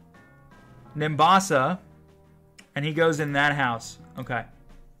 Nimbasa, and he goes in that house. Okay.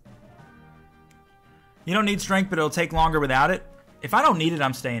 You don't need strength, but it'll take longer without it. If I don't need it,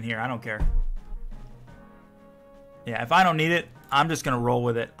 I'm staying here. I don't care. Yeah, if I don't need it, I'm just going to roll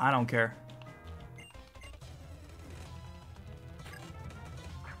with it. I don't care.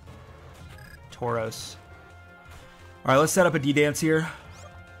 Tauros. Alright, let's set up a D-Dance here.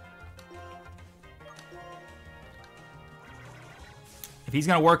 If he's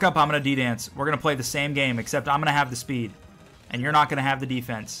going to work up, I'm going to D-Dance. We're going to play the same game, except I'm going to have the speed. And you're not going to have the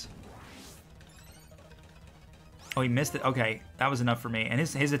defense. Oh, he missed it. Okay, that was enough for me. And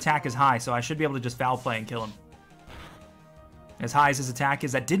his attack is high, so I should be able to just foul play and kill him. As high as his attack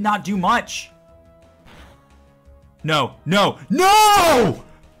is, that did not do much. No, no, no!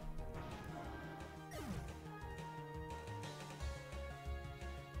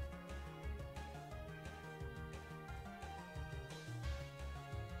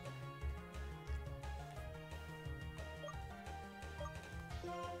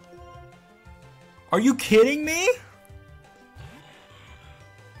 Are you kidding me?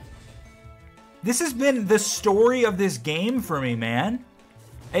 This has been the story of this game for me, man.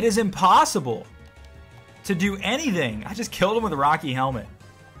 It is impossible to do anything. I just killed him with a Rocky Helmet.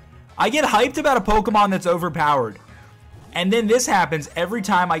 I get hyped about a Pokemon that's overpowered. And then this happens every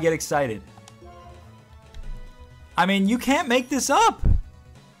time I get excited. I mean, you can't make this up.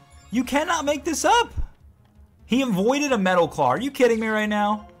 You cannot make this up. He avoided a Metal Claw. Are you kidding me right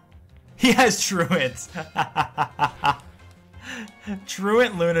now? He has Truant.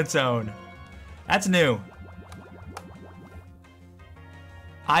 Truant Lunatone. That's new.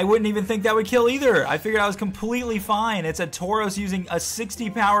 I wouldn't even think that would kill either. I figured I was completely fine. It's a Tauros using a 60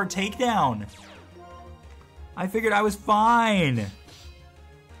 power takedown. I figured I was fine.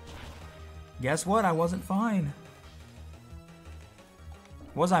 Guess what? I wasn't fine.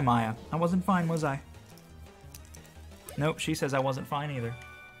 Was I, Maya? I wasn't fine, was I? Nope, she says I wasn't fine either.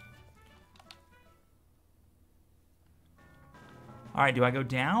 Alright, do I go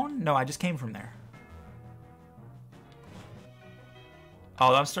down? No, I just came from there.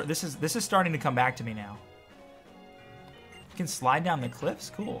 Oh, this is starting to come back to me now. You can slide down the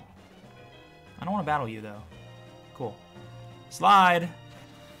cliffs? Cool. I don't want to battle you, though. Cool. Slide!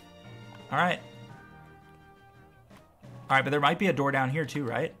 Alright. Alright, but there might be a door down here too,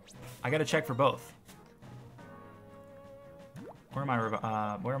 right? I gotta check for both. Where am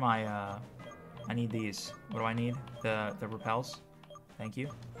I, I need these. What do I need? The repels. Thank you.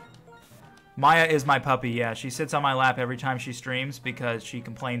 Maya is my puppy, yeah. She sits on my lap every time she streams because she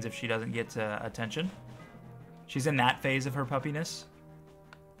complains if she doesn't get attention. She's in that phase of her puppiness.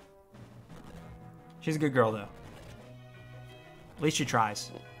 She's a good girl, though. At least she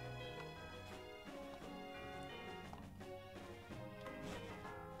tries.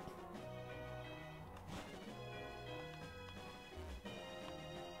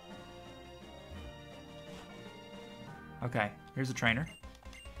 Okay, here's a trainer.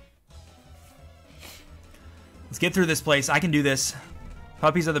 Let's get through this place. I can do this.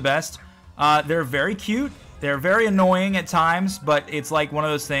 Puppies are the best. They're very cute. They're very annoying at times, but it's like one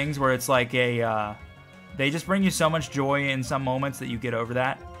of those things where it's like a... they just bring you so much joy in some moments that you get over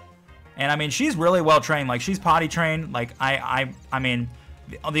that. And I mean, she's really well trained. Like, she's potty trained. Like, I mean,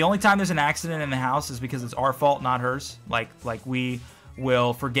 the only time there's an accident in the house is because it's our fault, not hers. Like we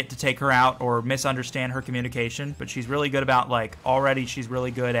will forget to take her out or misunderstand her communication, but she's really good about, like, already she's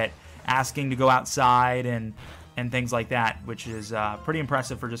really good at asking to go outside and things like that, which is pretty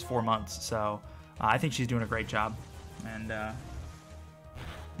impressive for just 4 months. So I think she's doing a great job. And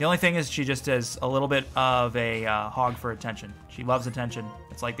the only thing is she just is a little bit of a hog for attention. She loves attention.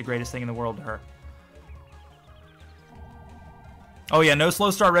 It's like the greatest thing in the world to her. Oh yeah, no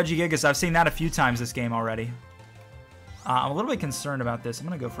slow start Regigigas. I've seen that a few times this game already. I'm a little bit concerned about this. I'm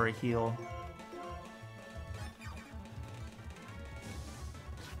going to go for a heal.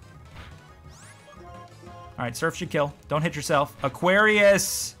 Alright, Surf should kill. Don't hit yourself.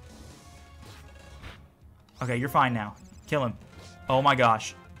 Aquarius! Okay, you're fine now. Kill him. Oh my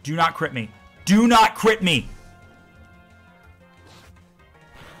gosh. Do not crit me. Do not crit me!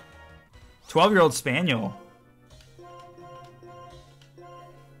 12-year-old Spaniel.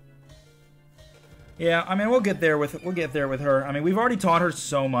 Yeah, I mean, we'll get there with her. I mean, we've already taught her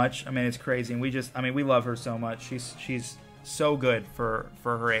so much. I mean, it's crazy. And we love her so much. She's so good for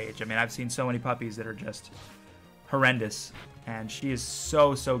her age. I mean, I've seen so many puppies that are just horrendous, and she is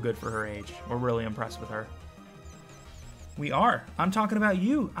so good for her age. We're really impressed with her. We are. I'm talking about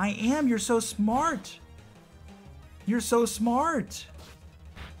you. I am. You're so smart. You're so smart.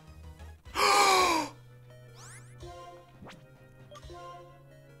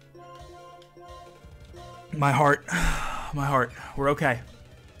 My heart. My heart. We're okay.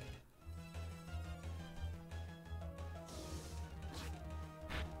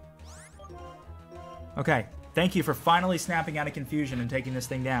 Okay. Thank you for finally snapping out of confusion and taking this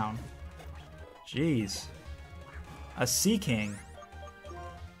thing down. Jeez. A Sea King.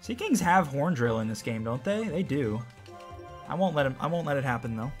 Sea Kings have Horn Drill in this game, don't they? They do. I won't let it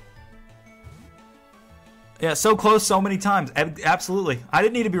happen though. Yeah, so close so many times. Absolutely. I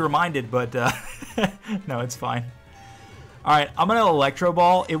didn't need to be reminded, but no, it's fine. All right, I'm gonna Electro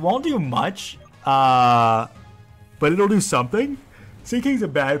Ball. It won't do much, but it'll do something. Sea King's a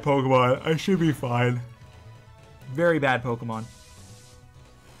bad Pokemon. I should be fine. Very bad Pokemon.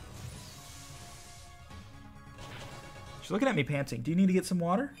 She's looking at me panting. Do you need to get some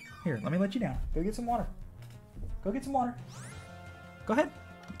water? Here, let me let you down. Go get some water. Go get some water. Go ahead.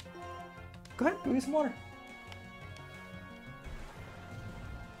 Go ahead. Go get some water.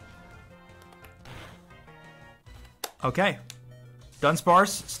 Okay.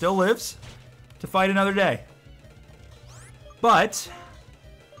 Dunsparce still lives to fight another day. But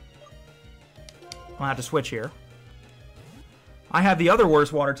I'll have to switch here. I have the other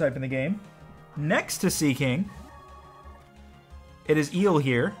worst water type in the game. Next to Sea King, it is Eel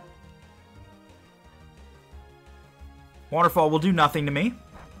here. Waterfall will do nothing to me.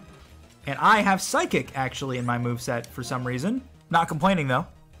 And I have Psychic, actually, in my moveset for some reason. Not complaining, though.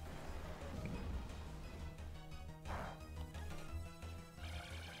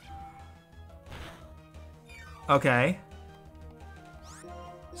 Okay.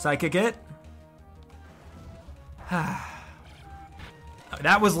 Psychic it.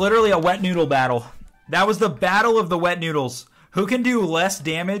 That was literally a wet noodle battle. That was the battle of the wet noodles. Who can do less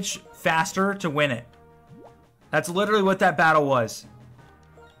damage faster to win it? That's literally what that battle was.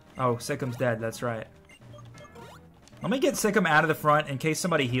 Oh, Sick'em's dead. That's right. Let me get Sick'em out of the front in case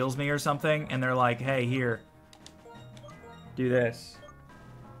somebody heals me or something, and they're like, hey, here. Do this.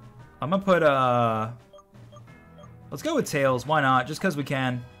 I'm gonna put, let's go with Tails. Why not? Just because we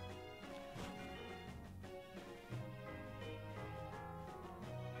can.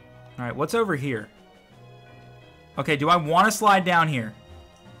 Alright, what's over here? Okay, do I want to slide down here?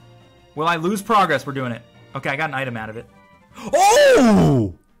 Will I lose progress? We're doing it. Okay, I got an item out of it.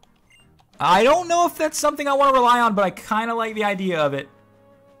 Oh! I don't know if that's something I want to rely on, but I kind of like the idea of it.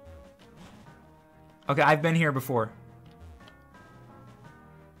 Okay, I've been here before.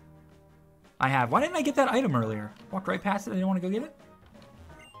 I have. Why didn't I get that item earlier? Walked right past it. I didn't want to go get it.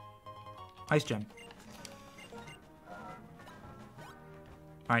 Ice gem.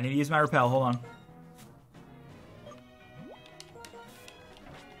 Alright, I need to use my repel. Hold on.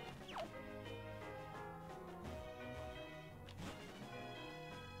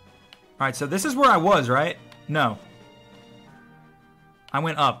 Alright, so this is where I was, right? No. I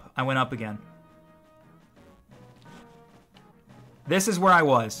went up. I went up again. This is where I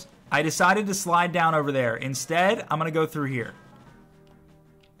was. I decided to slide down over there. Instead, I'm going to go through here.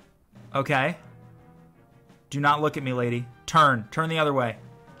 Okay. Do not look at me, lady. Turn. Turn the other way.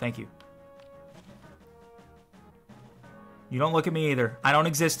 Thank you. You don't look at me either. I don't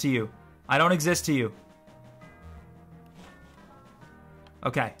exist to you. I don't exist to you.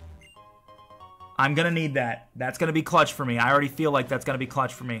 Okay. I'm going to need that. That's going to be clutch for me. I already feel like that's going to be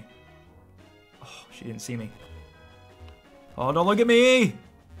clutch for me. Oh, she didn't see me. Oh, don't look at me!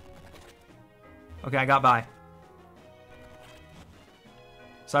 Okay, I got by.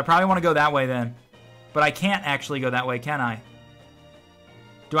 So I probably want to go that way then. But I can't actually go that way, can I?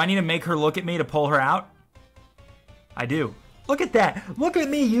 Do I need to make her look at me to pull her out? I do. Look at that! Look at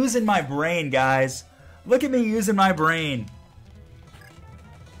me using my brain, guys! Look at me using my brain!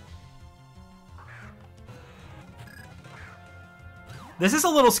 This is a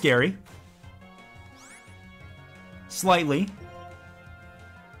little scary. Slightly.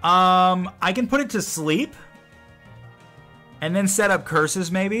 I can put it to sleep. And then set up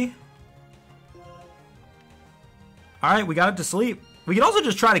curses, maybe. Alright, we got it to sleep. We can also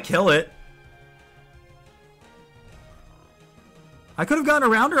just try to kill it. I could have gotten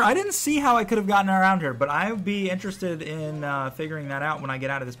around her. I didn't see how I could have gotten around her, but I would be interested in figuring that out when I get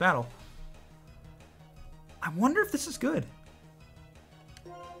out of this battle. I wonder if this is good.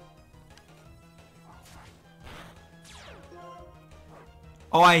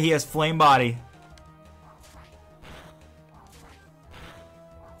 Oh, he has flame body.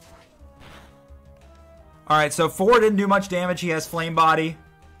 Alright, so 4 didn't do much damage. He has flame body.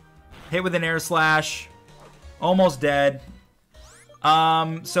 Hit with an air slash. Almost dead.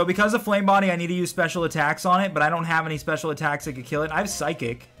 So because of flame body, I need to use special attacks on it, but I don't have any special attacks that could kill it. I have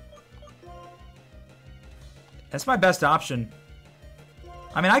psychic. That's my best option.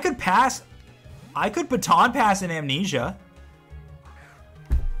 I mean, I could pass. I could baton pass an amnesia.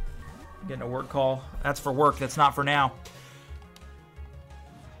 Getting a work call. That's for work. That's not for now.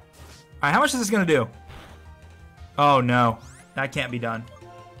 Alright, how much is this going to do? Oh, no. That can't be done.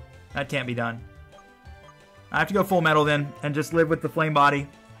 That can't be done. I have to go full metal then and just live with the flame body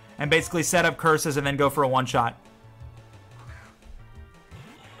and basically set up curses and then go for a one-shot.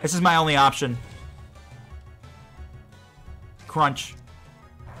 This is my only option. Crunch.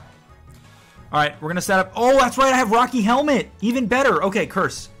 Alright, we're going to set up... Oh, that's right. I have Rocky Helmet. Even better. Okay,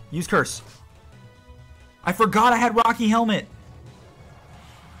 curse. Use curse. I forgot I had Rocky Helmet.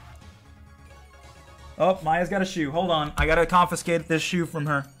 Oh, Maya's got a shoe. Hold on. I gotta confiscate this shoe from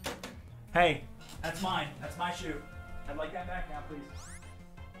her. Hey, that's mine. That's my shoe. I'd like that back now, please.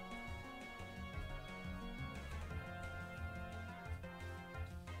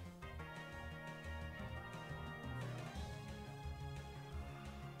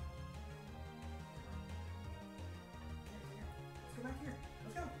 Let's go back here.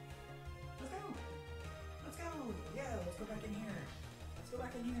 Let's go. Let's go. Let's go. Yeah, let's go back in here. Let's go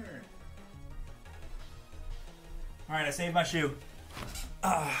back in here. Alright, I saved my shoe.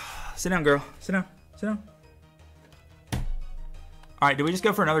 Sit down, girl. Sit down. Sit down. Alright, do we just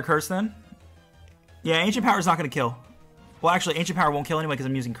go for another curse then? Yeah, Ancient Power is not going to kill. Well, actually, Ancient Power won't kill anyway because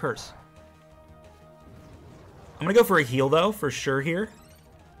I'm using curse. I'm going to go for a heal, though, for sure here.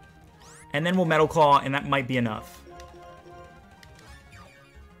 And then we'll Metal Claw, and that might be enough.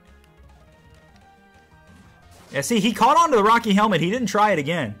 Yeah, see, he caught on to the Rocky Helmet. He didn't try it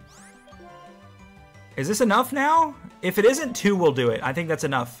again. Is this enough now? If it isn't, 2 will do it. I think that's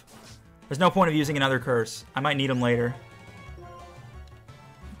enough. There's no point of using another curse. I might need them later.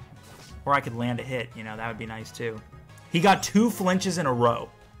 Or I could land a hit. You know, that would be nice too. He got 2 flinches in a row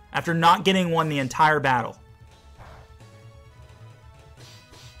after not getting one the entire battle.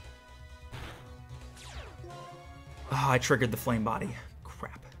 Oh, I triggered the flame body.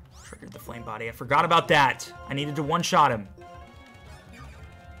 Crap. Triggered the flame body. I forgot about that. I needed to one-shot him.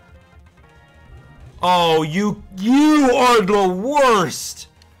 Oh, you are the worst.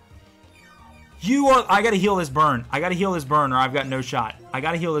 You are... I gotta heal this burn. I gotta heal this burn or I've got no shot. I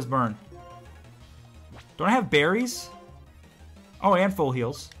gotta heal this burn. Don't I have berries? Oh, and full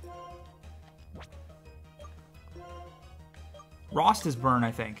heals. Rost is burn,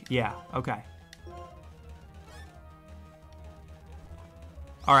 I think. Yeah, okay.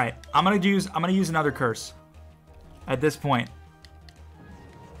 Alright, I'm gonna use another curse. At this point.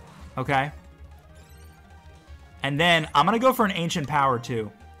 Okay. And then I'm gonna go for an ancient power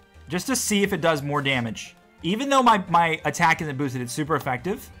too. Just to see if it does more damage. Even though my attack isn't boosted, it's super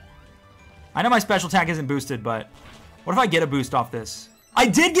effective. I know my special attack isn't boosted, but what if I get a boost off this? I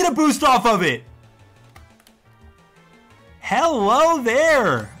did get a boost off of it! Hello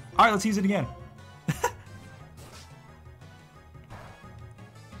there! Alright, let's use it again.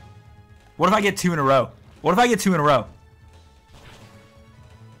 What if I get 2 in a row? What if I get 2 in a row?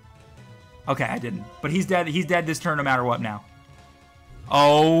 Okay, I didn't. But he's dead. He's dead this turn no matter what now.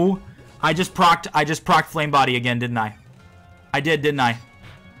 Oh, I just procced Flame Body again, didn't I? I did, didn't I?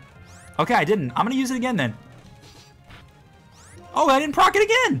 Okay, I didn't. I'm gonna use it again then. Oh, I didn't proc it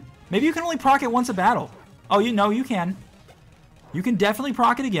again. Maybe you can only proc it once a battle. Oh, you know you can. You can definitely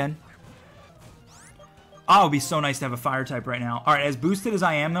proc it again. Oh, it would be so nice to have a fire type right now. All right, as boosted as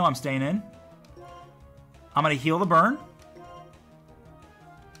I am though, I'm staying in. I'm gonna heal the burn.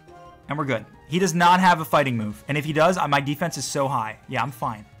 And we're good. He does not have a fighting move. And if he does, my defense is so high. Yeah, I'm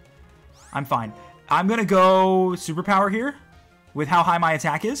fine. I'm fine. I'm going to go superpower here with how high my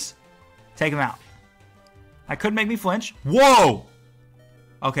attack is. Take him out. That could make me flinch. Whoa!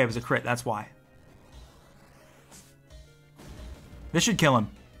 Okay, it was a crit. That's why. This should kill him.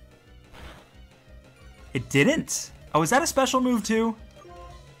 It didn't. Oh, is that a special move too?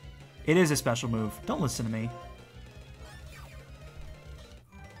 It is a special move. Don't listen to me.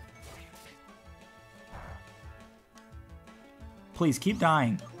 Please keep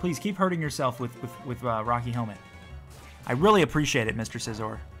dying. Please keep hurting yourself with Rocky Helmet. I really appreciate it, Mr.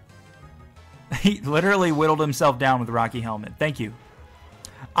 Scizor. He literally whittled himself down with the Rocky Helmet. Thank you.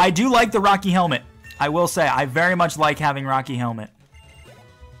 I do like the Rocky Helmet. I will say, I very much like having Rocky Helmet.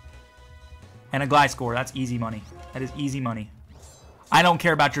 And a Gliscor. That's easy money. That is easy money. I don't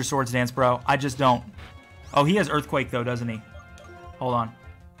care about your Swords Dance, bro. I just don't. Oh, he has Earthquake, though, doesn't he? Hold on.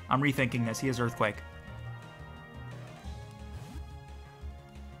 I'm rethinking this. He has Earthquake.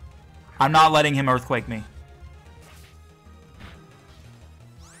 I'm not letting him Earthquake me.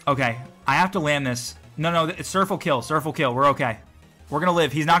 Okay. I have to land this. No, Surf will kill. Surf will kill. We're okay. We're going to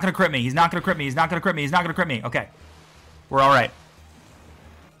live. He's not going to crit me. He's not going to crit me. He's not going to crit me. He's not going to crit me. Okay. We're all right.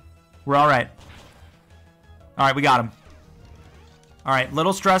 We're all right. All right, we got him. All right,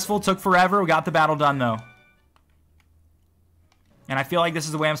 little stressful. Took forever. We got the battle done, though. And I feel like this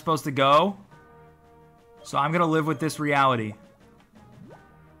is the way I'm supposed to go. So I'm going to live with this reality.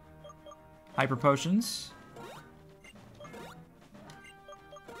 Hyper Potions.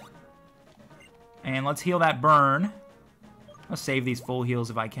 And let's heal that burn. I'll save these full heals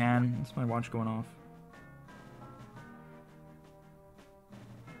if I can. That's my watch going off.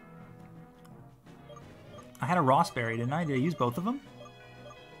 I had a Rossberry, didn't I? Did I use both of them?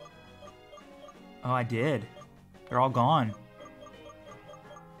 Oh, I did. They're all gone.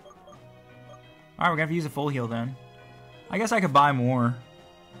 Alright, we're gonna have to use a full heal then. I guess I could buy more.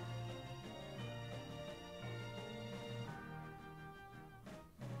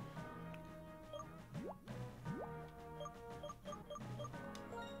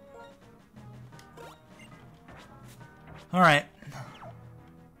 Alright.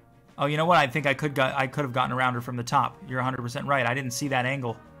 Oh, you know what? I think I could have gotten around her from the top. You're 100% right. I didn't see that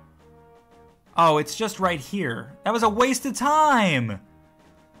angle. Oh, it's just right here. That was a waste of time!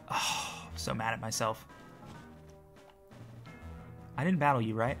 Oh, I'm so mad at myself. I didn't battle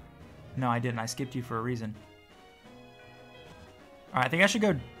you, right? No, I didn't. I skipped you for a reason. Alright, I think I should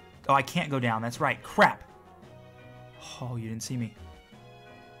go... Oh, I can't go down. That's right. Crap! Oh, you didn't see me.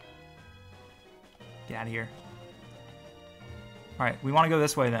 Get out of here. Alright, we want to go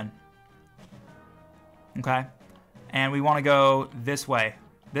this way then. Okay. And we want to go this way.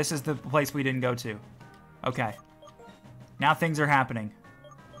 This is the place we didn't go to. Okay. Now things are happening.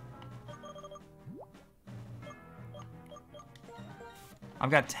 I've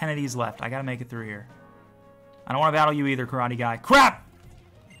got 10 of these left. I gotta make it through here. I don't want to battle you either, Karate Guy. Crap!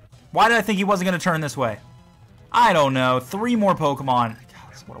 Why did I think he wasn't going to turn this way? I don't know. 3 more Pokemon.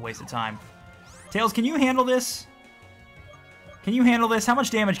 God, what a waste of time. Tails, can you handle this? Can you handle this? How much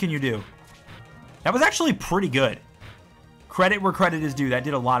damage can you do? That was actually pretty good. Credit where credit is due. That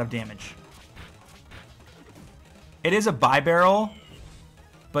did a lot of damage. It is a bi-barrel,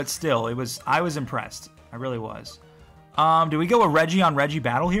 but still, I was impressed. I really was. Do we go a Reggie on Reggie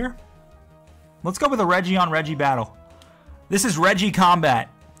battle here? Let's go with a Reggie on Reggie battle. This is Reggie combat.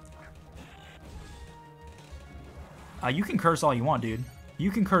 You can curse all you want, dude.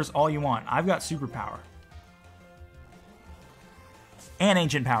 You can curse all you want. I've got superpower. and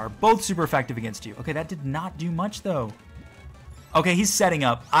Ancient Power. Both super effective against you. Okay, that did not do much, though. Okay, he's setting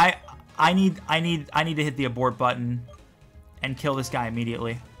up. I need to hit the abort button and kill this guy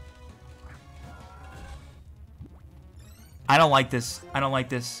immediately. I don't like this. I don't like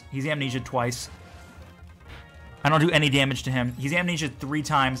this. He's amnesia'd twice. I don't do any damage to him. He's amnesia'd 3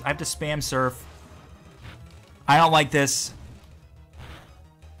 times. I have to spam surf. I don't like this.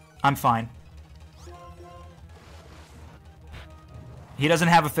 I'm fine. He doesn't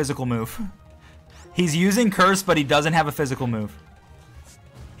have a physical move. He's using Curse, but he doesn't have a physical move.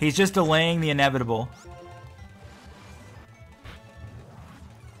 He's just delaying the inevitable.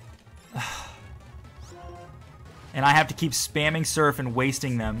 And I have to keep spamming Surf and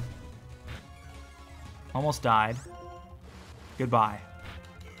wasting them. Almost died. Goodbye.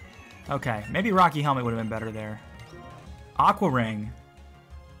 Okay, maybe Rocky Helmet would have been better there. Aqua Ring.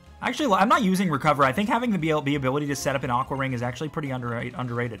 Actually, I'm not using Recover. I think having the ability to set up an Aqua Ring is actually pretty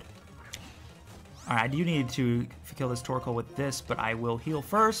underrated. Alright, I do need to kill this Torkoal with this, but I will heal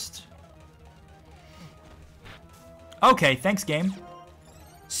first. Okay, thanks, game.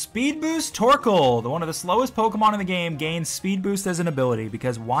 Speed Boost Torkoal, one of the slowest Pokemon in the game, gains Speed Boost as an ability,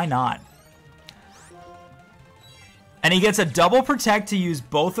 because why not? And he gets a double Protect to use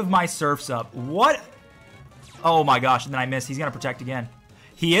both of my Surfs up. What? Oh my gosh, and then I missed. He's going to Protect again.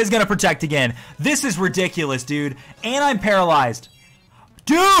 He is going to Protect again. This is ridiculous, dude. And I'm paralyzed.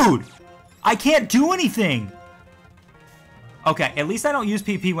 Dude! I can't do anything. Okay, at least I don't use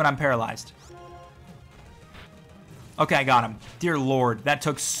PP when I'm paralyzed. Okay, I got him. Dear Lord, that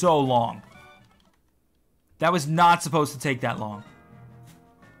took so long. That was not supposed to take that long.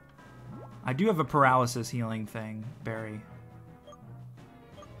 I do have a paralysis healing thing, Barry.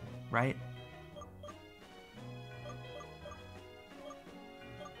 Right?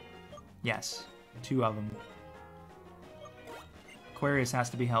 Yes, 2 of them. Aquarius has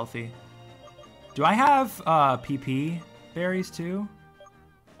to be healthy. Do I have PP berries too?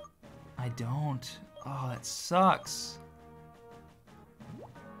 I don't. Oh, that sucks.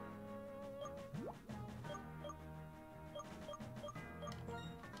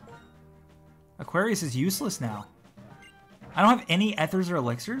 Aquarius is useless now. I don't have any ethers or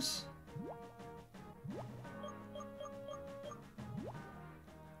elixirs?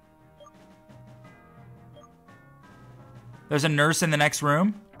 There's a nurse in the next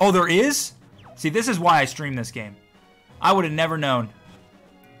room? Oh, there is? See, this is why I stream this game. I would have never known.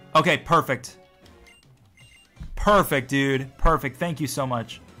 Okay, perfect. Perfect, dude. Perfect. Thank you so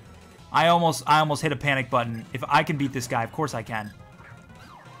much. I almost hit a panic button. If I can beat this guy, of course I can.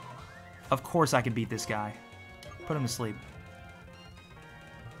 Of course I can beat this guy. Put him to sleep.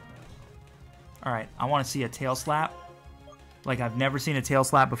 Alright, I want to see a tail slap. Like I've never seen a tail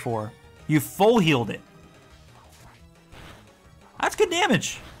slap before. You full healed it. That's good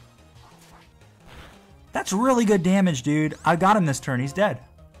damage. That's really good damage, dude. I got him this turn. He's dead.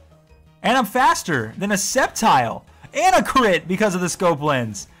 And I'm faster than a Sceptile. And a crit because of the scope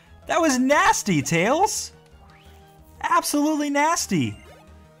lens. That was nasty, Tails. Absolutely nasty.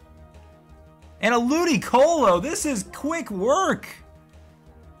 And a Ludicolo. This is quick work.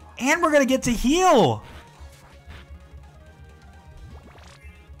 And we're going to get to heal.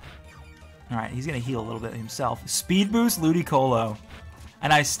 Alright, he's going to heal a little bit himself. Speed Boost, Ludicolo.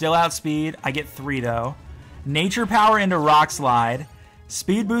 And I still outspeed. I get 3, though. Nature Power into Rock Slide.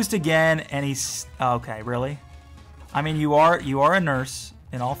 Speed Boost again, and he's... Okay, really? I mean, you are a nurse,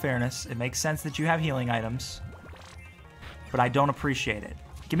 in all fairness. It makes sense that you have healing items. But I don't appreciate it.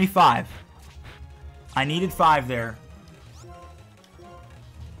 Give me 5. I needed 5 there.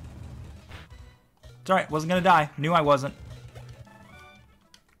 It's alright, wasn't gonna die. Knew I wasn't.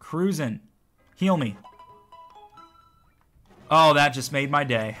 Cruising. Heal me. Oh, that just made my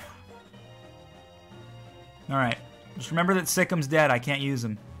day. Alright. Just remember that Sick'em's dead. I can't use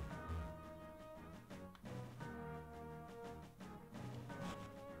him.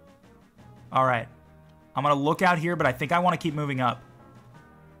 Alright. I'm gonna look out here, but I think I want to keep moving up.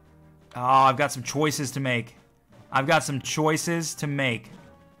 Oh, I've got some choices to make. I've got some choices to make.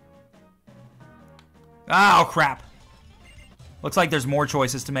 Oh, crap. Looks like there's more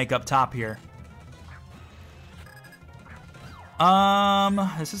choices to make up top here.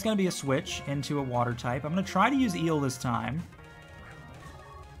 This is going to be a switch into a water type. I'm going to try to use Eel this time.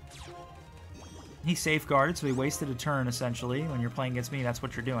 He's safeguarded, so he wasted a turn, essentially. When you're playing against me, that's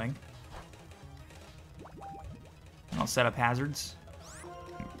what you're doing. I'll set up hazards.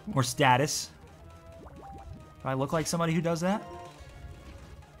 Or status. Do I look like somebody who does that?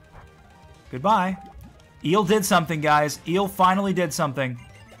 Goodbye. Eel did something, guys. Eel finally did something.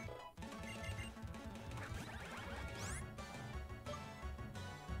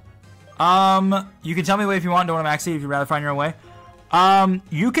 You can tell me the way if you want. Don't want to maxi if you'd rather find your own way.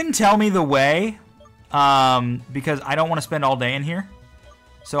 You can tell me the way, because I don't want to spend all day in here.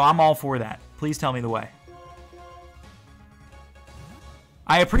 So I'm all for that. Please tell me the way.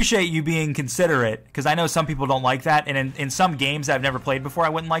 I appreciate you being considerate, because I know some people don't like that, and in some games I've never played before I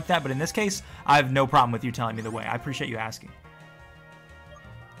wouldn't like that, but in this case, I have no problem with you telling me the way. I appreciate you asking.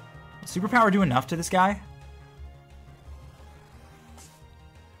 Does Superpower do enough to this guy?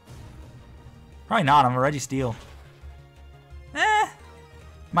 Probably not. I'm a Registeel.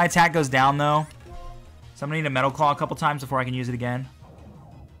 My attack goes down, though. So I'm going to need a Metal Claw a couple times before I can use it again.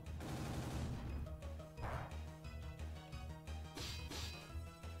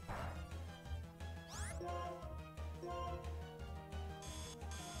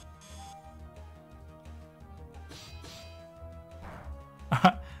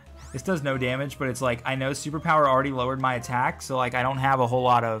 This does no damage, but it's like, I know Superpower already lowered my attack, so like I don't have a whole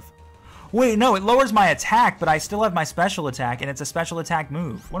lot of... Wait, no, it lowers my attack, but I still have my special attack, and it's a special attack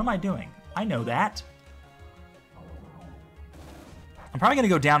move. What am I doing? I know that. I'm probably going to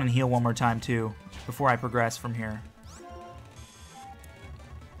go down and heal one more time, too, before I progress from here.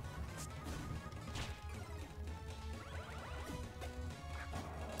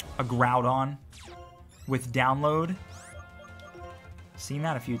 A Groudon with download. Seen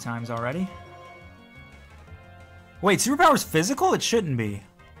that a few times already. Wait, Superpower's physical? It shouldn't be.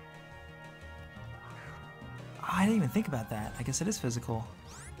 Oh, I didn't even think about that. I guess it is physical.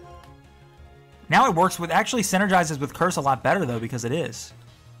 Now it works with... Actually synergizes with Curse a lot better, though, because it is.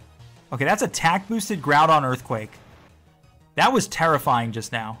 Okay, that's attack-boosted Groudon Earthquake. That was terrifying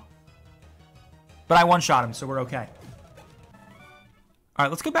just now. But I one-shot him, so we're okay. Alright,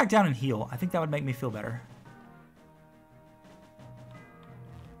 let's go back down and heal. I think that would make me feel better.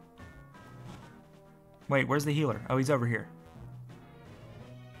 Wait, where's the healer? Oh, he's over here.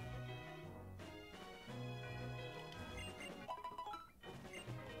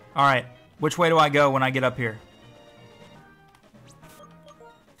 Alright, which way do I go when I get up here?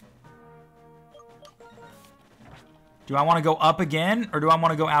 Do I want to go up again, or do I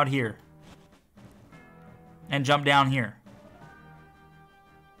want to go out here? And jump down here?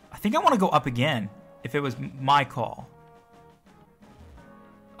 I think I want to go up again, if it was my call.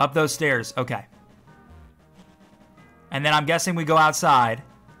 Up those stairs, okay. And then I'm guessing we go outside.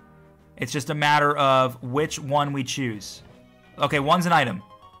 It's just a matter of which one we choose. Okay, one's an item.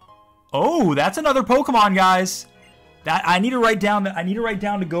 Oh, that's another Pokemon, guys. That I need to write down. I need to write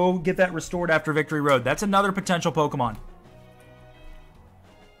down to go get that restored after Victory Road. That's another potential Pokemon.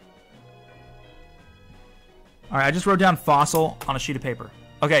 All right, I just wrote down fossil on a sheet of paper.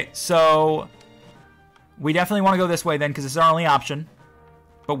 Okay, so we definitely want to go this way then, because it's our only option.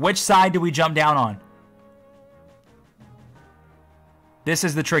 But which side do we jump down on? This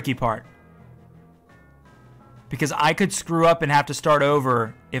is the tricky part. Because I could screw up and have to start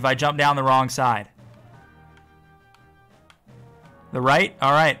over if I jump down the wrong side. The right?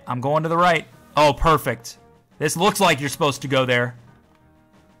 All right, I'm going to the right. Oh, perfect. This looks like you're supposed to go there.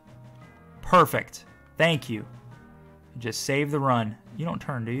 Perfect. Thank you. Just save the run. You don't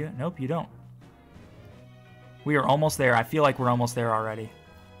turn, do you? Nope, you don't. We are almost there. I feel like we're almost there already.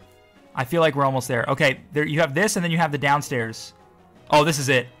 I feel like we're almost there. Okay, there you have this, and then you have the downstairs. Oh, this is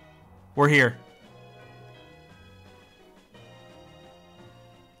it. We're here.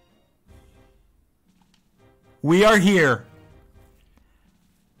 We are here.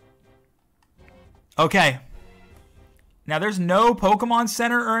 Okay. Now, there's no Pokemon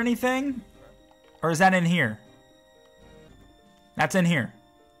Center or anything? Or is that in here? That's in here.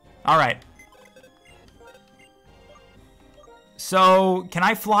 All right. So, can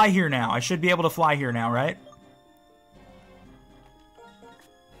I fly here now? I should be able to fly here now, right?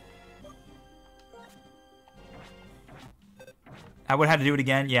 I would have to do it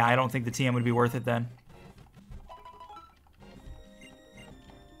again. Yeah, I don't think the TM would be worth it then.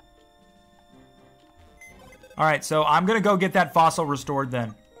 Alright, so I'm going to go get that fossil restored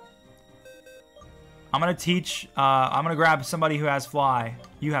then. I'm going to teach... I'm going to grab somebody who has fly.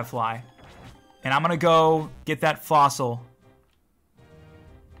 You have fly. And I'm going to go get that fossil.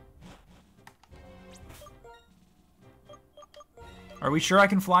 Are we sure I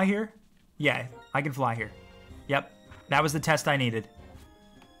can fly here? Yeah, I can fly here. Yep. That was the test I needed.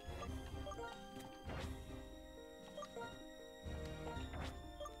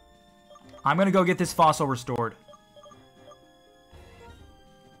 I'm going to go get this fossil restored.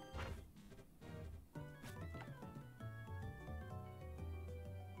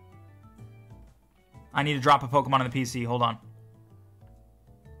 I need to drop a Pokemon on the PC. Hold on.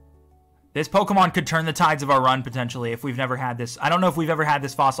 This Pokemon could turn the tides of our run, potentially, if we've never had this. I don't know if we've ever had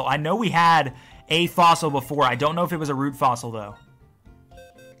this fossil. I know we had a fossil before. I don't know if it was a root fossil, though.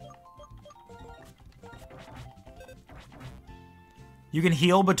 You can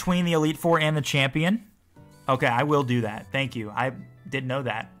heal between the Elite Four and the Champion. Okay, I will do that. Thank you. I didn't know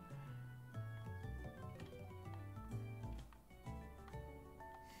that.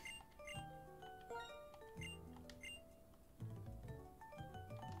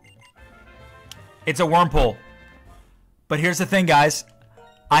 It's a Wurmple. But here's the thing, guys.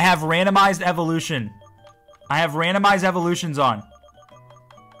 I have randomized evolution. I have randomized evolutions on.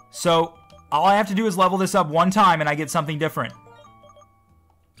 So, all I have to do is level this up one time and I get something different.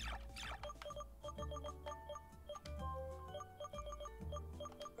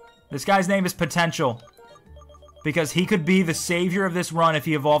 This guy's name is Potential. Because he could be the savior of this run if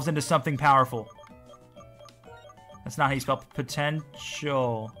he evolves into something powerful. That's not how you spell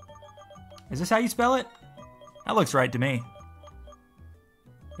potential. Is this how you spell it? That looks right to me.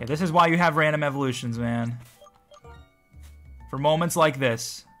 Yeah, this is why you have random evolutions, man. For moments like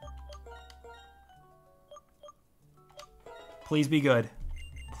this. Please be good.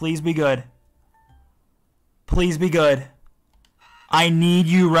 Please be good. Please be good. I need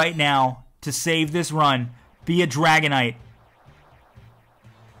you right now to save this run. Be a Dragonite.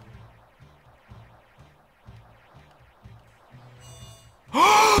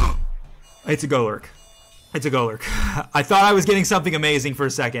 It's a Golurk. It's a Golurk. I thought I was getting something amazing for a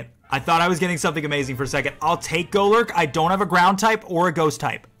second. I'll take Golurk. I don't have a ground type or a ghost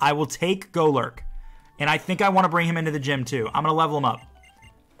type. I will take Golurk. And I think I want to bring him into the gym too. I'm going to level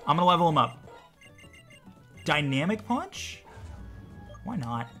him up. Dynamic Punch? Why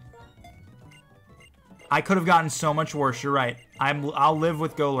not? I could have gotten so much worse. You're right. I'll live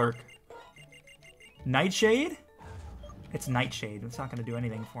with Golurk. Nightshade? It's Nightshade. It's not going to do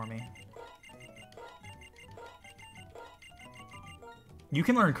anything for me. You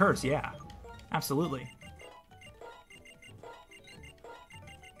can learn Curse, yeah. Absolutely.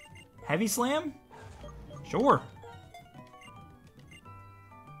 Heavy Slam? Sure.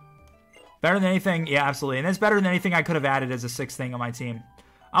 Better than anything, yeah, absolutely. And it's better than anything I could have added as a sixth thing on my team.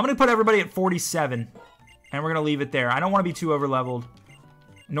 I'm going to put everybody at 47. And we're going to leave it there. I don't want to be too over-leveled.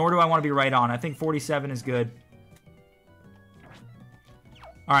 Nor do I want to be right on. I think 47 is good.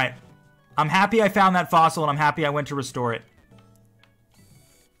 Alright. I'm happy I found that fossil, and I'm happy I went to restore it.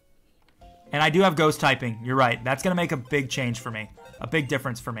 And I do have ghost typing. You're right. That's going to make a big change for me. A big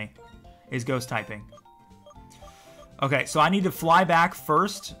difference for me is ghost typing. Okay, so I need to fly back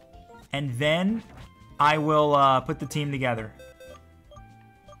first, and then I will put the team together.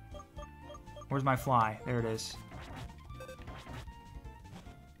 Where's my fly? There it is.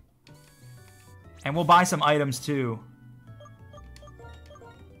 And we'll buy some items too.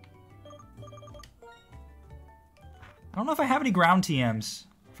 I don't know if I have any ground TMs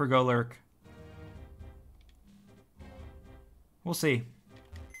for Golurk. We'll see.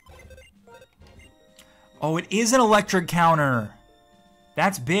 Oh, it is an electric counter.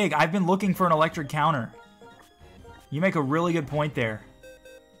 That's big. I've been looking for an electric counter. You make a really good point there.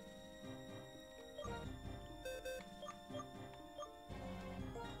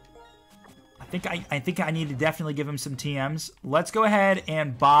 I think I need to definitely give him some TMs. Let's go ahead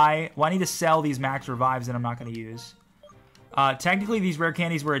and buy... Well, I need to sell these max revives that I'm not going to use. Technically, these rare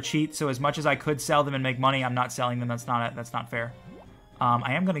candies were a cheat, so as much as I could sell them and make money, I'm not selling them. That's not fair.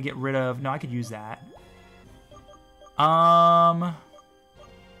 I am going to get rid of... No, I could use that. Alright,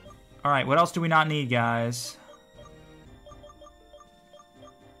 what else do we not need, guys?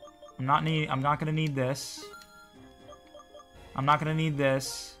 I'm not going to need this. I'm not going to need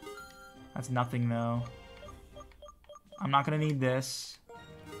this. That's nothing, though. I'm not going to need this.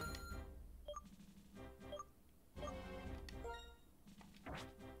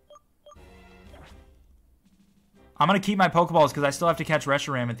 I'm going to keep my Pokeballs because I still have to catch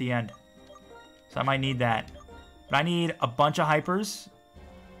Reshiram at the end. So I might need that. But I need a bunch of Hypers.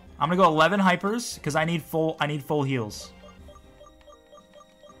 I'm going to go 11 Hypers because I need full heals.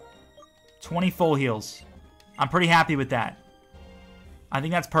 20 full heals. I'm pretty happy with that. I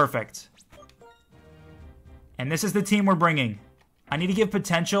think that's perfect. And this is the team we're bringing. I need to give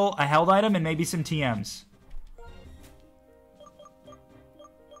Potential a held item and maybe some TMs.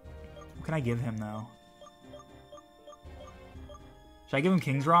 What can I give him, though? Should I give him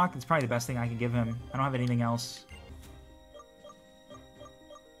King's Rock? That's probably the best thing I can give him. I don't have anything else.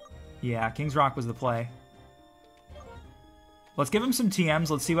 Yeah, King's Rock was the play. Let's give him some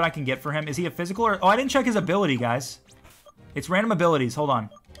TMs. Let's see what I can get for him. Is he a physical or... Oh, I didn't check his ability, guys. It's random abilities. Hold on.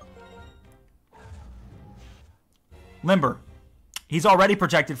 Limber. He's already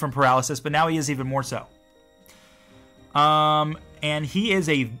protected from paralysis, but now he is even more so. And he is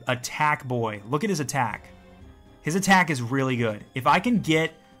a attack boy. Look at his attack. His attack is really good. If I can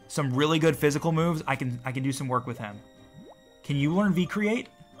get some really good physical moves, I can do some work with him. Can you learn V-Create?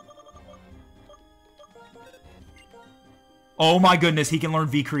 Oh my goodness, he can learn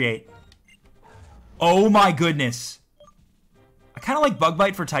V-Create. Oh my goodness. I kind of like Bug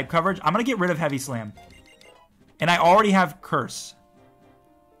Bite for type coverage. I'm going to get rid of Heavy Slam. And I already have Curse.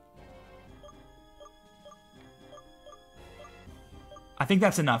 I think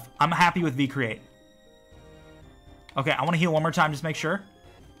that's enough. I'm happy with V-Create. Okay, I want to heal one more time, just make sure.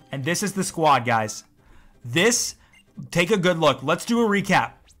 And this is the squad, guys. This, take a good look. Let's do a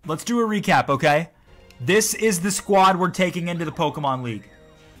recap. Let's do a recap, okay? This is the squad we're taking into the Pokemon League.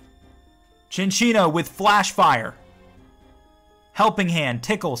 Chinchino with Flash Fire. Helping Hand,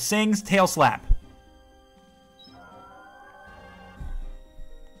 Tickle, Sings, Tail Slap.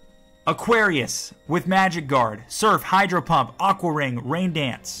 Aquarius with Magic Guard, Surf, Hydro Pump, Aqua Ring, Rain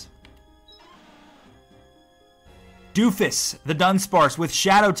Dance. Doofus, the Dunsparce with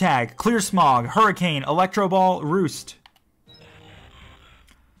Shadow Tag, Clear Smog, Hurricane, Electro Ball, Roost.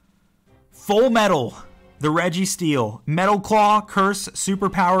 Full Metal, the Registeel, Metal Claw, Curse,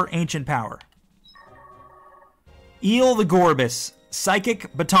 Superpower, Ancient Power. Eel, the Gorbis,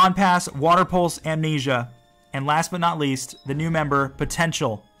 Psychic, Baton Pass, Water Pulse, Amnesia. And last but not least, the new member,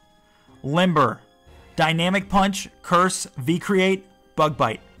 Potential, Limber, Dynamic Punch, Curse, V-Create, Bug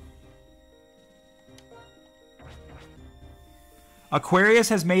Bite. Aquarius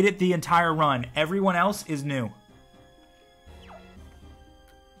has made it the entire run. Everyone else is new.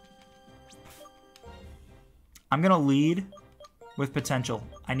 I'm going to lead with Potential.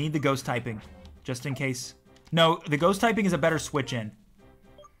 I need the Ghost typing, just in case. No, the Ghost typing is a better switch in.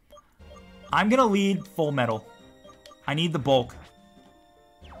 I'm going to lead Full Metal. I need the bulk.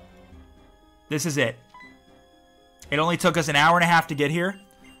 This is it. It only took us an hour and a half to get here,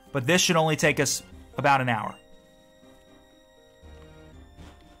 but this should only take us about an hour.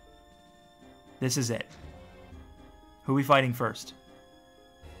 This is it. Who are we fighting first?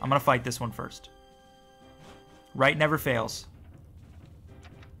 I'm going to fight this one first. Right never fails.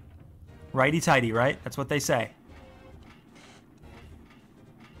 Righty-tighty, right? That's what they say.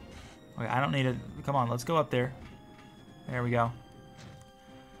 Okay, I don't need to... Come on, let's go up there. There we go.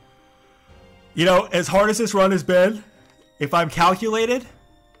 You know, as hard as this run has been, if I'm calculated,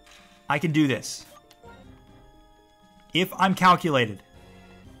 I can do this. If I'm calculated.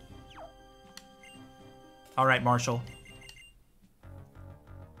 All right, Marshall.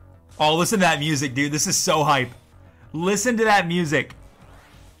 Oh, listen to that music, dude. This is so hype. Listen to that music.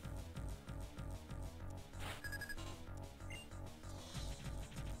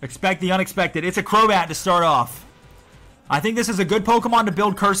 Expect the unexpected. It's a Crobat to start off. I think this is a good Pokemon to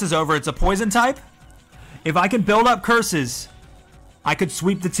build curses over. It's a poison type. If I can build up curses, I could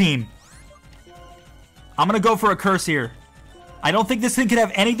sweep the team. I'm going to go for a curse here. I don't think this thing could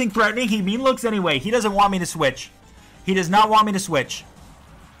have anything threatening. He mean looks anyway. He doesn't want me to switch. He does not want me to switch.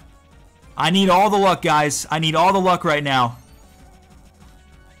 I need all the luck, guys. I need all the luck right now.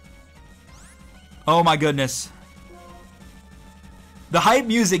 Oh my goodness. The hype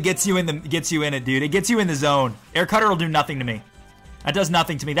music gets you in it, dude. It gets you in the zone. Air Cutter will do nothing to me. That does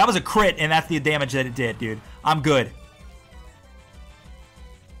nothing to me. That was a crit, and that's the damage that it did, dude. I'm good.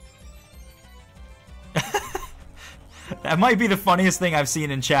 That might be the funniest thing I've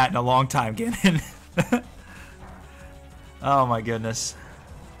seen in chat in a long time, Gannon. Oh my goodness.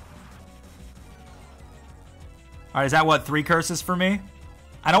 Alright, is that what, 3 curses for me?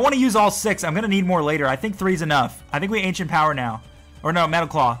 I don't want to use all 6. I'm going to need more later. I think 3's enough. I think we Ancient Power now. Or no, Metal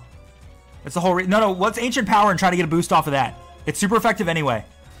Claw. It's the whole no, let's Ancient Power and try to get a boost off of that. It's super effective anyway.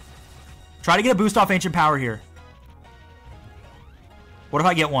 Try to get a boost off Ancient Power here. What if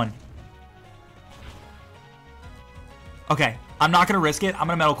I get one? Okay, I'm not going to risk it. I'm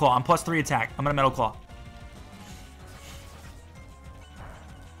going to Metal Claw. I'm +3 attack. I'm going to Metal Claw.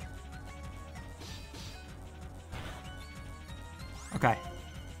 Okay.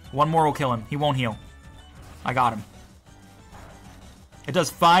 One more will kill him. He won't heal. I got him. It does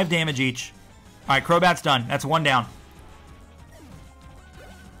 5 damage each. Alright, Crobat's done. That's 1 down.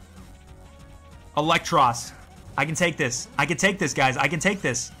 Electros. I can take this. I can take this, guys. I can take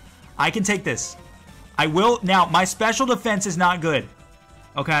this. I can take this. I will. Now, my special defense is not good.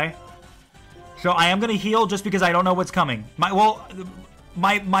 Okay? So I am going to heal just because I don't know what's coming.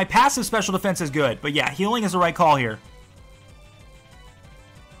 My passive special defense is good. But yeah, healing is the right call here.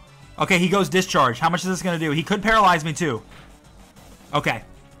 Okay, he goes Discharge. How much is this going to do? He could paralyze me too. Okay.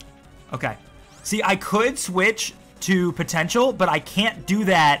 Okay. See, I could switch to potential, but I can't do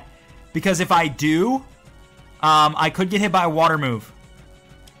that because if I do, I could get hit by a water move.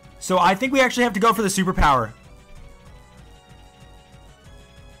 So I think we actually have to go for the superpower.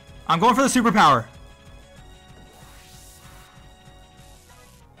 I'm going for the superpower.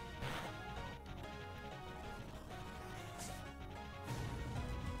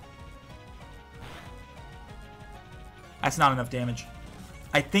 That's not enough damage.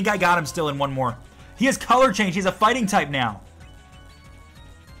 I think I got him still in one more. He has color change. He's a fighting type now.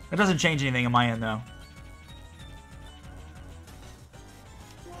 That doesn't change anything on my end, though.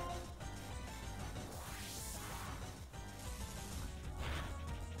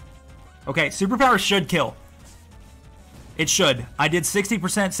 Okay, superpower should kill. It should. I did 60%,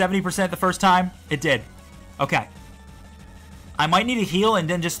 70% the first time. It did. Okay. I might need to heal and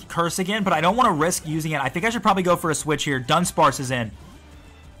then just curse again, but I don't want to risk using it. I think I should probably go for a switch here. Dunsparce is in.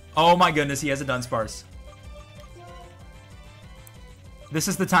 Oh my goodness, he has a Dunsparce. This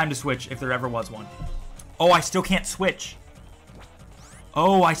is the time to switch if there ever was one. Oh, I still can't switch.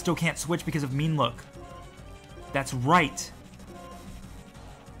 Oh, I still can't switch because of Mean Look. That's right.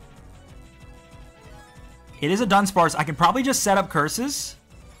 It is a Dunsparce. I can probably just set up curses.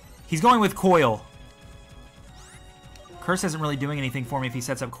 He's going with Coil. Curse isn't really doing anything for me if he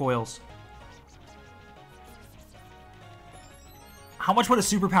sets up coils. How much would a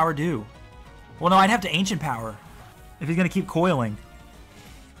superpower do? Well, no, I'd have to Ancient Power if he's going to keep coiling.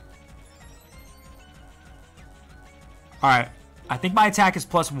 Alright. I think my attack is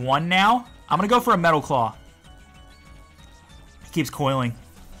 +1 now. I'm going to go for a Metal Claw. He keeps coiling.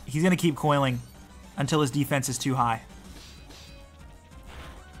 He's going to keep coiling until his defense is too high.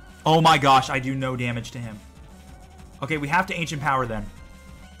 Oh my gosh, I do no damage to him. Okay, we have to Ancient Power then.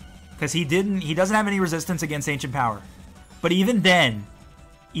 Because he doesn't have any resistance against Ancient Power. But even then,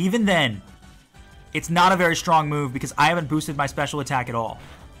 it's not a very strong move because I haven't boosted my special attack at all.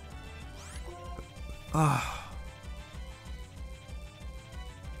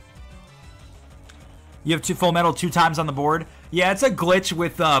 You have Full Metal 2 times on the board. Yeah, it's a glitch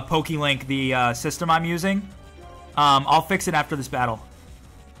with PokeLink, the system I'm using. I'll fix it after this battle.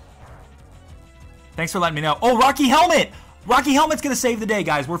 Thanks for letting me know. Oh, Rocky Helmet! Rocky Helmet's going to save the day,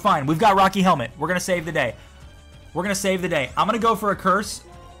 guys. We're fine. We've got Rocky Helmet. We're going to save the day. We're going to save the day. I'm going to go for a curse.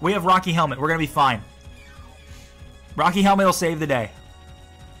 We have Rocky Helmet. We're going to be fine. Rocky Helmet will save the day.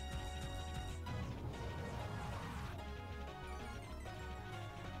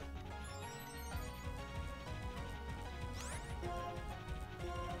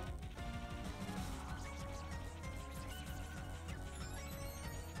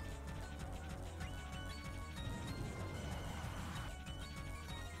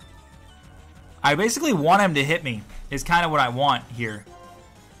 I basically want him to hit me, is kind of what I want here.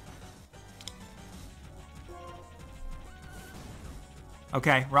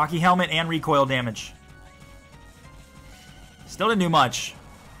 Okay, Rocky Helmet and recoil damage. Still didn't do much.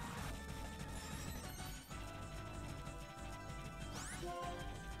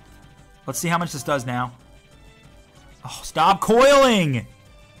 Let's see how much this does now. Oh, stop coiling!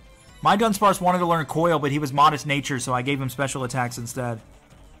 My Dunsparce wanted to learn coil, but he was modest nature, so I gave him special attacks instead.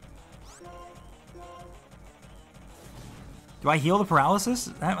 Do I heal the paralysis?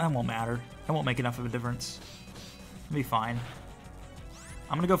 That won't matter. That won't make enough of a difference. It'll be fine.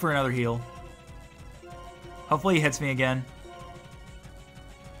 I'm going to go for another heal. Hopefully he hits me again.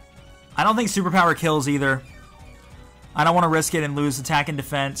 I don't think superpower kills either. I don't want to risk it and lose attack and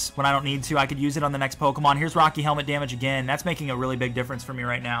defense when I don't need to. I could use it on the next Pokemon. Here's Rocky Helmet damage again. That's making a really big difference for me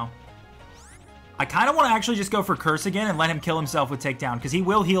right now. I kind of want to actually just go for Curse again and let him kill himself with Takedown, because he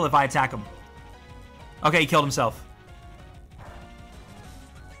will heal if I attack him. Okay, he killed himself.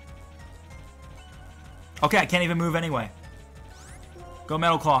 Okay, I can't even move anyway. Go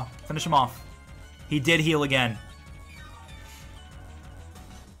Metal Claw. Finish him off. He did heal again.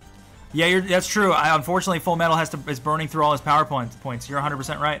 Yeah, that's true. Unfortunately, Full Metal is burning through all his power points. You're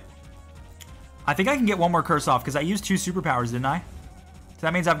 100% right. I think I can get one more curse off because I used 2 superpowers, didn't I? So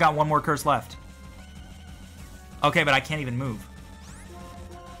that means I've got one more curse left. Okay, but I can't even move.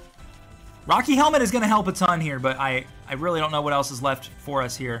 Rocky Helmet is going to help a ton here, but I really don't know what else is left for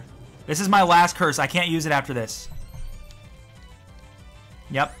us here. This is my last curse. I can't use it after this.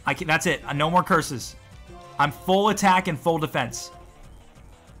 Yep, that's it. No more curses. I'm full attack and full defense.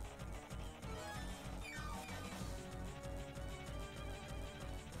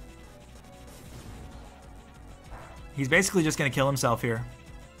 He's basically just going to kill himself here.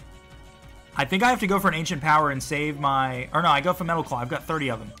 I think I have to go for an Ancient Power and save my... Or no, I go for Metal Claw. I've got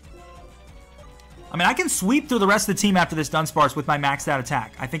 30 of them. I mean, I can sweep through the rest of the team after this Dunsparce with my maxed out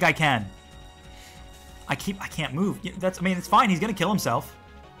attack. I think I can. I can't move. I mean, it's fine. He's gonna kill himself.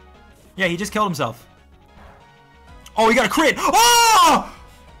 Yeah, he just killed himself. Oh, he got a crit. Oh!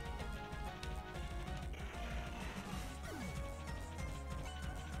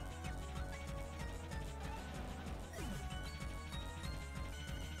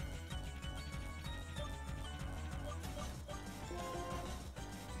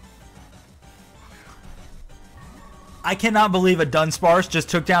 I cannot believe a Dunsparce just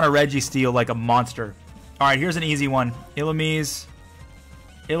took down a Registeel like a monster. All right, here's an easy one. Illumise.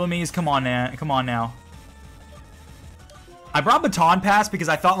 Illumise, come on now. Come on now. I brought Baton Pass because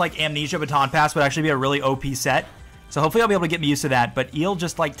I thought like Amnesia Baton Pass would actually be a really OP set. So hopefully I'll be able to get me used to that. But Eel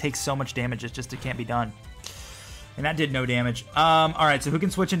just like takes so much damage. It can't be done. And that did no damage. All right, so who can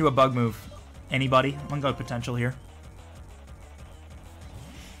switch into a bug move? Anybody? I'm going to go Potential here.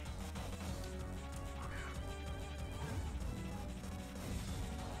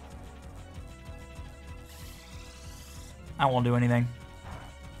 I won't do anything.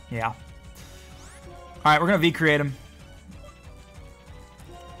 Yeah. Alright, we're going to V-create him.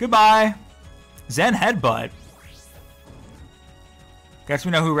 Goodbye. Zen Headbutt. Guess we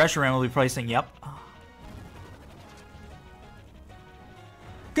know who Reshiram will be placing. Yep.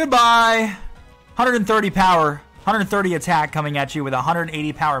 Goodbye. 130 power. 130 attack coming at you with a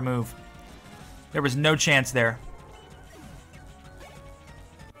 180 power move. There was no chance there.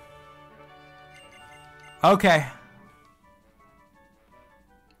 Okay.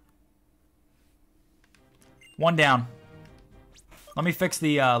 One down. Let me fix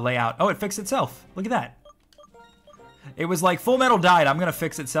the layout. Oh, it fixed itself. Look at that. It was like Full Metal died. I'm gonna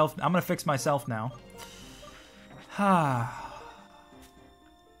fix itself. I'm gonna fix myself now.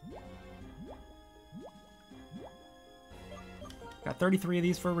 Got 33 of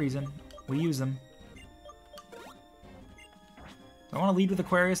these for a reason. We use them. Do I want to lead with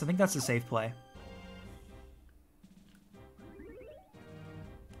Aquarius? I think that's a safe play.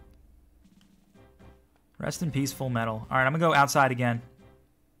 Rest in peace, Full Metal. All right, I'm gonna go outside again.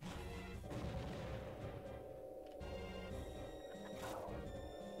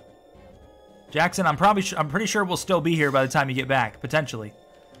 Jackson, I'm pretty sure we'll still be here by the time you get back, potentially.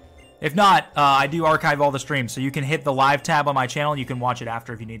 If not, I do archive all the streams, so you can hit the live tab on my channel and you can watch it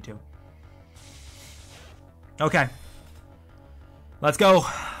after if you need to. Okay. Let's go.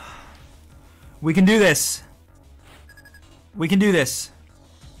 We can do this. We can do this.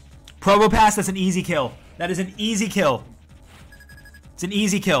 Probopass, that's an easy kill. That is an easy kill. It's an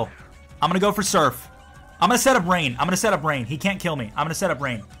easy kill. I'm going to go for Surf. I'm going to set up Rain. I'm going to set up Rain. He can't kill me. I'm going to set up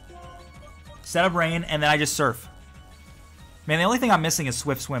Rain. Set up Rain, and then I just Surf. Man, the only thing I'm missing is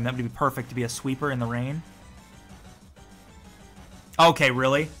Swift Swim. That would be perfect to be a sweeper in the rain. Okay,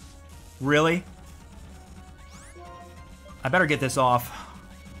 really? Really? I better get this off.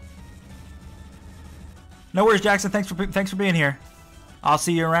 No worries, Jackson. Thanks for being here. I'll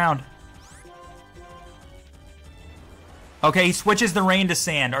see you around. Okay, he switches the rain to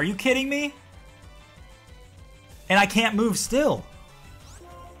sand. Are you kidding me? And I can't move still.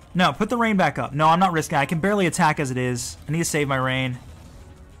 No, put the rain back up. No, I'm not risking it. I can barely attack as it is. I need to save my rain.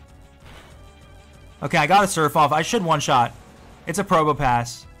 Okay, I got a Surf off. I should one-shot. It's a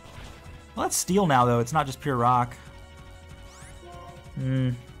Probopass. Well, that's Steel now, though. It's not just pure Rock.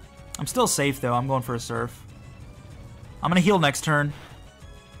 I'm still safe, though. I'm going for a Surf. I'm going to heal next turn.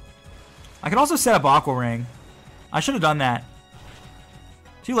 I could also set up Aqua Ring. I should have done that.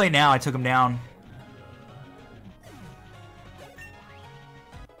 Too late now. I took him down.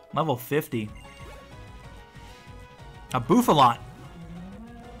 Level 50. A Bouffalant.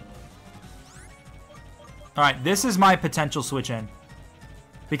 Alright, this is my potential switch in.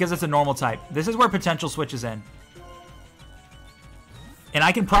 Because it's a normal type. This is where potential switches in. And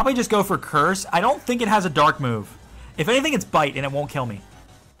I can probably just go for Curse. I don't think it has a dark move. If anything, it's Bite and it won't kill me.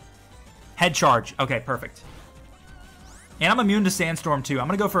 Head Charge. Okay, perfect. And I'm immune to Sandstorm too. I'm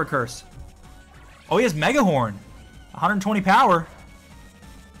going to go for a Curse. Oh, he has Mega Horn. 120 power.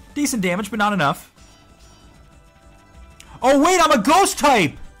 Decent damage, but not enough. Oh, wait, I'm a Ghost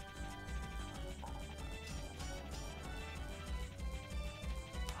type!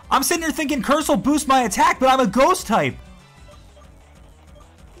 I'm sitting here thinking Curse will boost my attack, but I'm a Ghost type.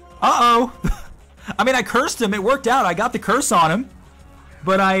 Uh-oh. I mean, I cursed him. It worked out. I got the Curse on him.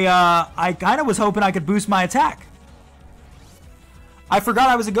 But I kind of was hoping I could boost my attack. I forgot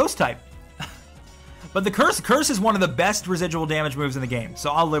I was a Ghost type. But the Curse is one of the best residual damage moves in the game,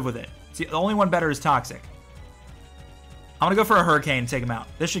 so I'll live with it. See, the only one better is Toxic. I'm going to go for a Hurricane and take him out.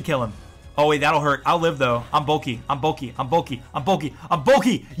 This should kill him. Oh, wait, that'll hurt. I'll live, though. I'm bulky. I'm bulky. I'm bulky. I'm bulky. I'm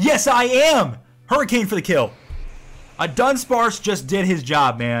bulky. Yes, I am! Hurricane for the kill. A Dunsparce just did his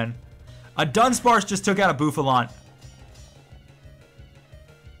job, man. A Dunsparce just took out a Bouffalant.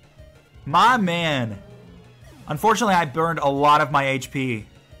 My man. Unfortunately, I burned a lot of my HP.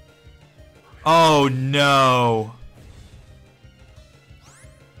 Oh, no.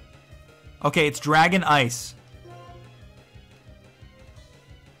 Okay, it's Dragon Ice.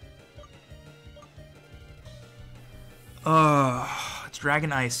 It's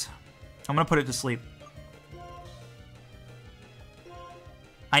Dragon Ice. I'm gonna put it to sleep.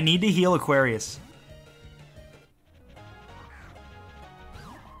 I need to heal Aquarius.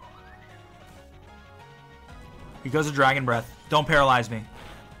 He goes to Dragon Breath. Don't paralyze me.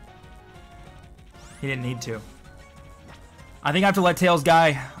 He didn't need to. I think I have to let Tails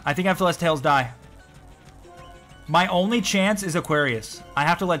die. I think I have to let Tails die. My only chance is Aquarius. I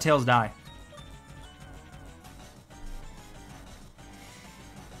have to let Tails die.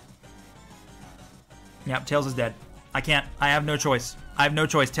 Yep, Tails is dead. I can't. I have no choice. I have no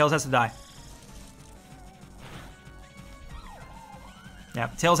choice. Tails has to die.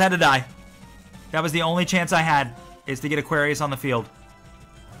 Yep, Tails had to die. That was the only chance I had, is to get Aquarius on the field.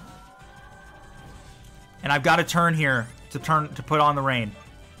 And I've got to turn here to put on the rain.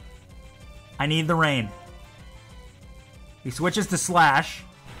 I need the rain. He switches to Slash.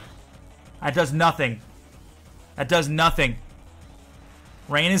 That does nothing. That does nothing.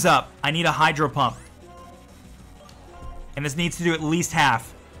 Rain is up. I need a Hydro Pump. And this needs to do at least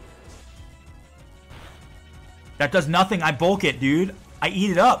half. That does nothing. I bulk it, dude. I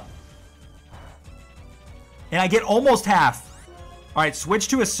eat it up. And I get almost half. Alright, switch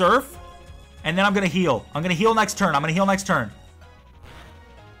to a Surf. And then I'm going to heal. I'm going to heal next turn. I'm going to heal next turn.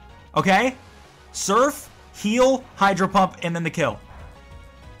 Okay? Surf, heal, Hydro Pump, and then the kill.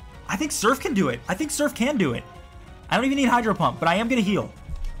 I think Surf can do it. I think Surf can do it. I don't even need Hydro Pump, but I am going to heal.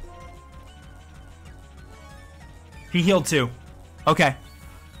 He healed too. Okay.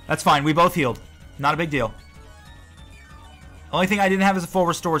 That's fine. We both healed. Not a big deal. Only thing I didn't have is a full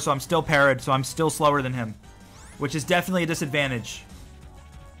restore, so I'm still parried, so I'm still slower than him. Which is definitely a disadvantage.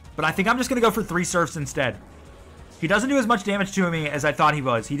 But I think I'm just going to go for 3 Surfs instead. He doesn't do as much damage to me as I thought he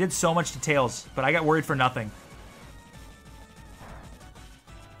was. He did so much to Tails, but I got worried for nothing.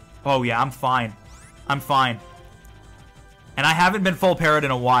 Oh yeah, I'm fine. I'm fine. And I haven't been full parried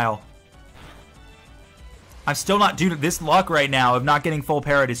in a while. I'm still not... Dude, this luck right now of not getting full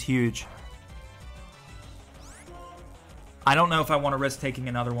parried is huge. I don't know if I want to risk taking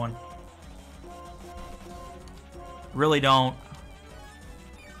another one. Really don't.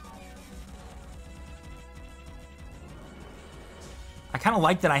 I kind of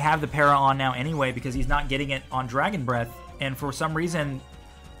like that I have the para on now anyway because he's not getting it on Dragon Breath. And for some reason,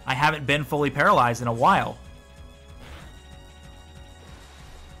 I haven't been fully paralyzed in a while.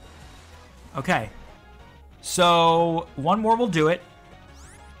 Okay. So, one more will do it.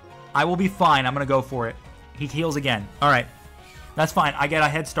 I will be fine. I'm going to go for it. He heals again. Alright. That's fine. I get a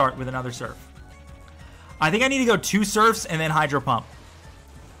head start with another Surf. I think I need to go 2 Surfs and then Hydro Pump.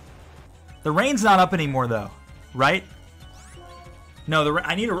 The rain's not up anymore though. Right? No,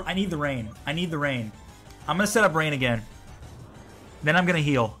 I need the rain. I need the rain. I'm going to set up rain again. Then I'm going to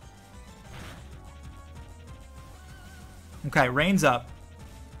heal. Okay, rain's up.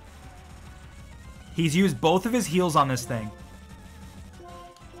 He's used both of his heals on this thing.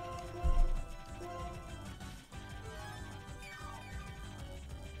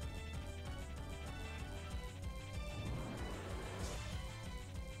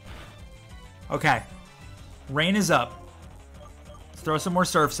 Okay. Rain is up. Let's throw some more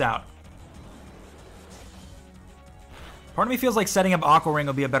Surfs out. Part of me feels like setting up Aqua Ring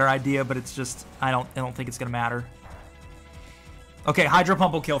will be a better idea, but it's just... I don't think it's going to matter. Okay, Hydro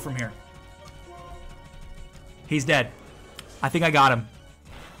Pump will kill from here. He's dead. I think I got him.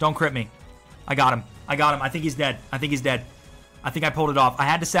 Don't crit me. I got him. I got him. I think he's dead. I think he's dead. I think I pulled it off. I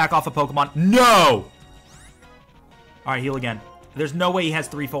had to sack off a Pokemon. No! Alright, heal again. There's no way he has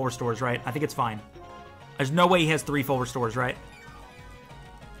 3 full restores, right? I think it's fine. There's no way he has 3 full restores, right?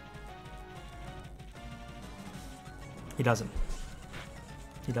 He doesn't.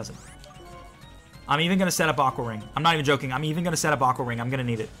 He doesn't. I'm even going to set up Aqua Ring. I'm not even joking. I'm even going to set up Aqua Ring. I'm going to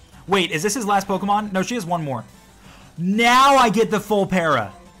need it. Wait, is this his last Pokemon? No, she has one more. Now I get the full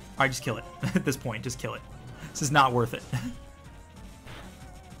para. Alright, just kill it. At this point, just kill it. This is not worth it.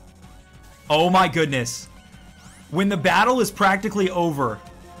 Oh my goodness. When the battle is practically over,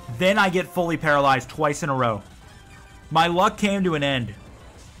 then I get fully paralyzed twice in a row. My luck came to an end.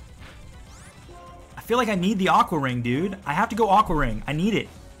 I feel like I need the Aqua Ring, dude. I have to go Aqua Ring. I need it.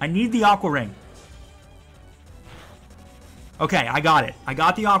 I need the Aqua Ring. Okay, I got it. I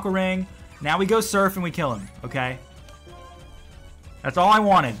got the Aqua Ring. Now we go Surf and we kill him, okay? That's all I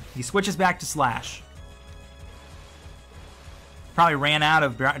wanted. He switches back to Slash. Probably ran out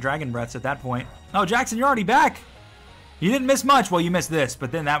of Dragon Breaths at that point. Oh, Jackson, you're already back. You didn't miss much. Well, you missed this,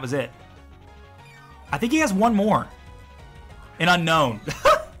 but then that was it. I think he has one more. An unknown.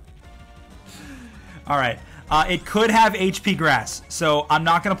 All right. It could have HP Grass, so I'm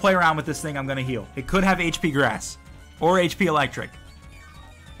not going to play around with this thing. I'm going to heal. It could have HP Grass or HP Electric.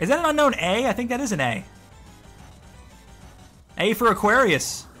 Is that an unknown A? I think that is an A. A for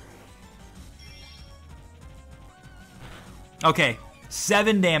Aquarius. Okay,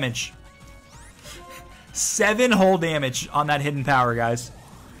 7 damage. 7 whole damage on that hidden power, guys.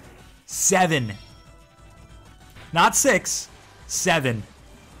 7. Not 6. 7.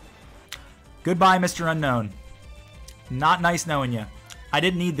 Goodbye, Mr. Unknown. Not nice knowing you. I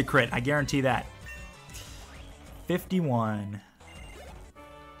didn't need the crit, I guarantee that. 51.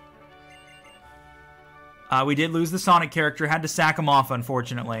 We did lose the Sonic character. Had to sack him off,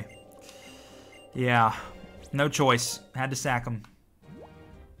 unfortunately. Yeah. No choice. Had to sack him.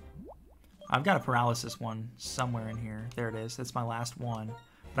 I've got a paralysis one somewhere in here. There it is. That's my last one.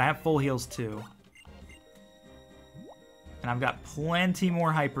 But I have full heals too. And I've got plenty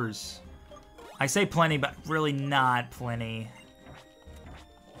more hypers. I say plenty, but really not plenty.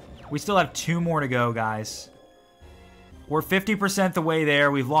 We still have 2 more to go, guys. We're 50% the way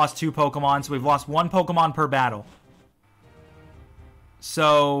there. We've lost 2 Pokemon, so we've lost 1 Pokemon per battle.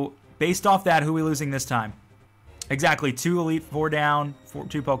 So, based off that, who are we losing this time? Exactly, 2 Elite 4 down,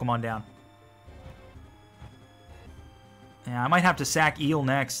 2 Pokemon down. Yeah, I might have to sack Eel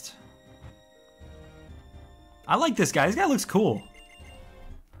next. I like this guy. This guy looks cool.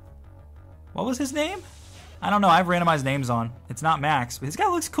 What was his name? I don't know. I have randomized names on. It's not Max, but this guy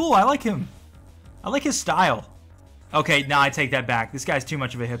looks cool. I like him. I like his style. Okay, now I take that back. This guy's too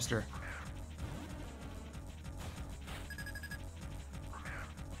much of a hipster.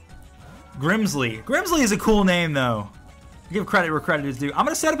 Grimsley. Grimsley is a cool name, though. Give credit where credit is due. I'm going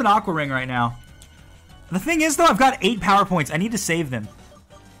to set up an Aqua Ring right now. The thing is, though, I've got 8 power points. I need to save them.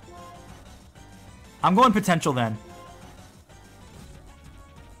 I'm going Potential, then.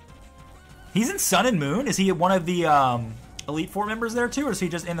 He's in Sun and Moon? Is he one of the Elite Four members there, too? Or is he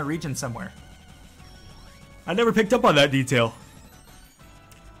just in the region somewhere? I never picked up on that detail.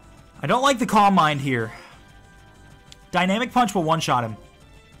 I don't like the Calm Mind here. Dynamic Punch will one-shot him.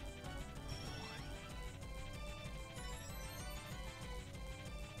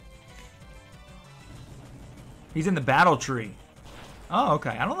 He's in the Battle Tree. Oh,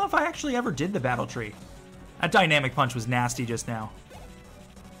 okay. I don't know if I actually ever did the Battle Tree. That Dynamic Punch was nasty just now.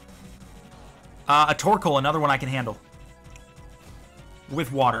 A Torkoal, another one I can handle.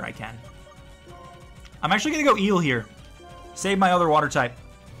 With water, I can. I'm actually going to go Eel here. Save my other water type.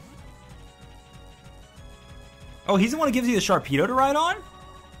 Oh, he's the one who gives you the Sharpedo to ride on?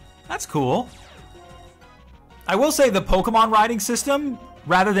 That's cool. I will say the Pokemon riding system,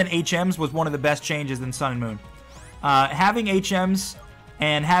 rather than HMs, was one of the best changes in Sun and Moon. Having HMs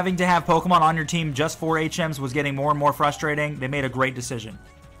and having to have Pokemon on your team just for HMs was getting more and more frustrating. They made a great decision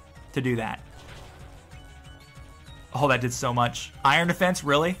to do that. Oh, that did so much. Iron Defense,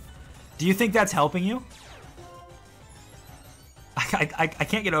 really? Do you think that's helping you? I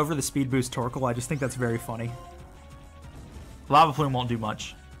can't get over the Speed Boost Torkoal. I just think that's very funny. Lava Plume won't do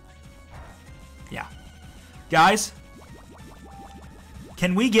much. Yeah. Guys,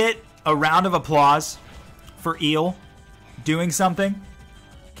 can we get a round of applause for Eel doing something?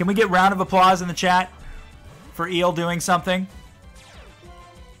 Can we get a round of applause in the chat for Eel doing something?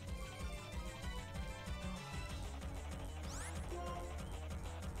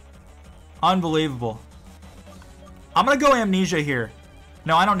 Unbelievable. I'm going to go Amnesia here.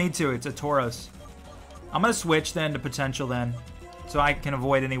 No, I don't need to. It's a Tauros. I'm going to switch then to Potential then, so I can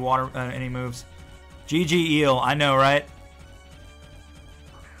avoid any water, any moves. GG Eel. I know, right?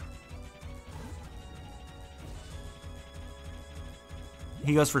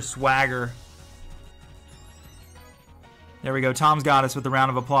 He goes for Swagger. There we go. Tom's got us with the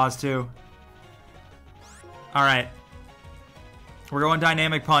round of applause, too. All right. We're going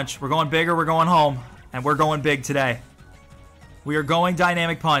Dynamic Punch. We're going big or we're going home. And we're going big today. We are going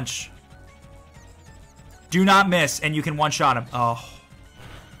Dynamic Punch. Do not miss, and you can one-shot him. Oh.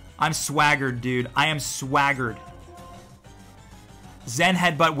 I'm swaggered, dude. I am swaggered. Zen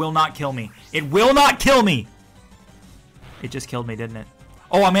Headbutt will not kill me. It will not kill me! It just killed me, didn't it?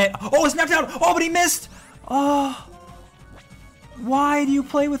 Oh, I'm in. Oh, it's knocked out! Oh, but he missed! Oh. Why do you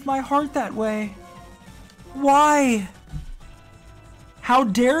play with my heart that way? Why? How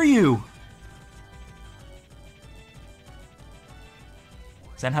dare you?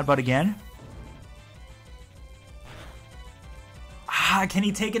 Zen Headbutt again? Can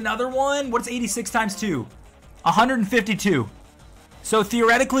he take another one? What's 86 times 2? 152. So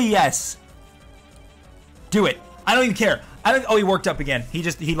theoretically, yes. Do it. I don't even care. Oh, he worked up again. He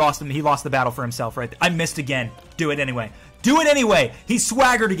lost him. He lost the battle for himself right there. I missed again. Do it anyway. Do it anyway. He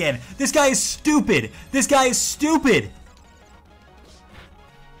swaggered again. This guy is stupid. This guy is stupid.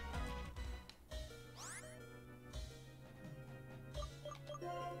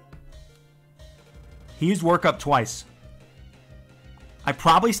 He used work up twice. I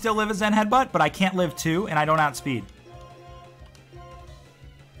probably still live a Zen Headbutt, but I can't live 2, and I don't outspeed.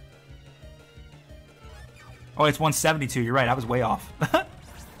 Oh, it's 172. You're right. I was way off.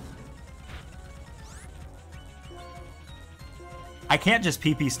 I can't just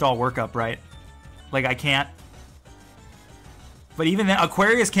PP stall workup, right? Like, I can't. But even then,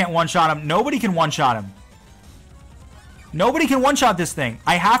 Aquarius can't one-shot him. Nobody can one-shot him. Nobody can one-shot this thing.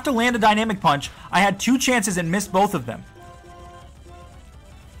 I have to land a dynamic punch. I had 2 chances and missed both of them.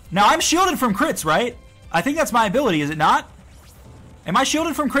 Now, I'm shielded from crits, right? I think that's my ability, is it not? Am I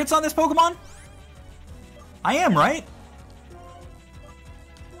shielded from crits on this Pokemon? I am, right?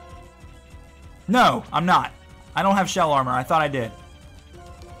 No, I'm not. I don't have shell armor. I thought I did.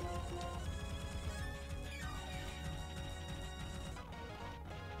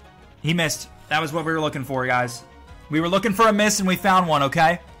 He missed. That was what we were looking for, guys. We were looking for a miss, and we found one,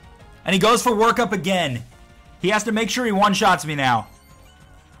 okay? And he goes for workup again. He has to make sure he one-shots me now.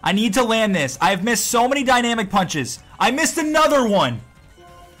 I need to land this. I have missed so many dynamic punches. I missed another one.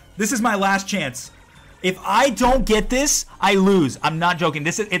 This is my last chance. If I don't get this, I lose. I'm not joking.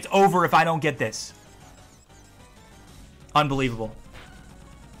 It's over if I don't get this. Unbelievable.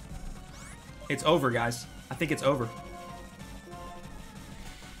 It's over, guys. I think it's over.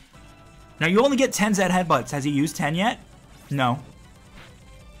 Now, you only get 10 Zed Headbutts. Has he used 10 yet? No.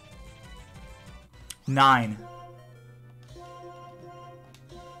 9.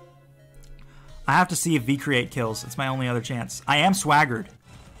 I have to see if V-Create kills. It's my only other chance. I am swaggered.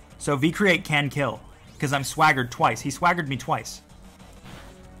 So V-Create can kill. Because I'm swaggered twice. He swaggered me twice.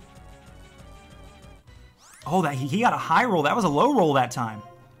 Oh, he got a high roll. That was a low roll that time.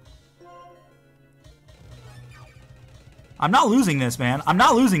 I'm not losing this, man. I'm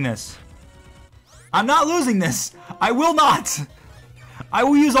not losing this. I'm not losing this. I will not. I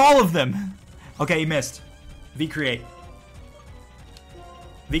will use all of them. Okay, he missed. V-Create.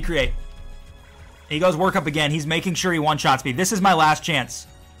 V-Create. He goes work up again. He's making sure he one-shots me. This is my last chance.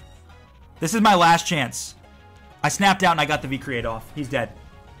 This is my last chance. I snapped out and I got the V-Create off. He's dead.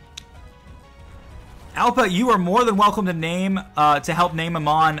 Alpa, you are more than welcome to help name him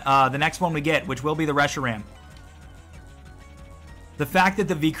on the next one we get, which will be the Reshiram. The fact that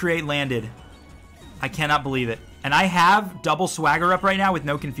the V-Create landed, I cannot believe it. And I have double swagger up right now with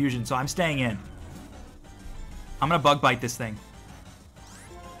no confusion, so I'm staying in. I'm going to bug bite this thing.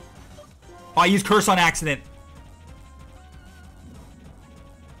 Oh, I used Curse on accident.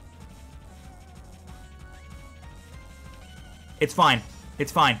 It's fine.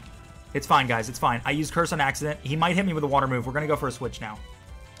 It's fine. It's fine, guys. It's fine. I used Curse on accident. He might hit me with a water move. We're going to go for a switch now.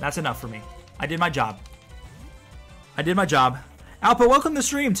 That's enough for me. I did my job. I did my job. Alpa, welcome to the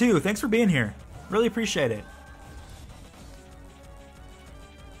stream, too. Thanks for being here. Really appreciate it.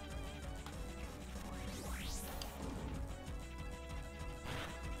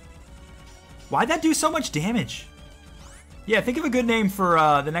 Why'd that do so much damage? Yeah, think of a good name for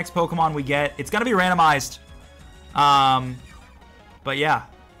the next Pokemon we get. It's going to be randomized. But yeah,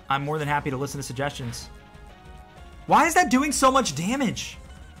 I'm more than happy to listen to suggestions. Why is that doing so much damage?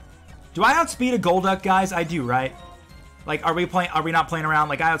 Do I outspeed a Golduck, guys? I do, right? Like, are we not playing around?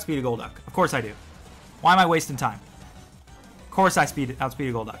 Like, I outspeed a Golduck. Of course I do. Why am I wasting time? Of course I outspeed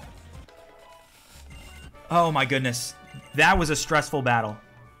a Golduck. Oh my goodness. That was a stressful battle.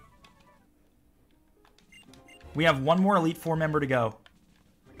 We have one more Elite Four member to go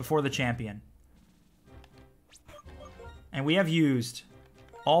before the champion. And we have used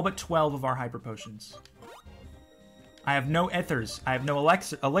all but 12 of our Hyper Potions. I have no Ethers. I have no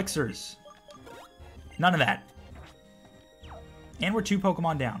Elixirs. None of that. And we're 2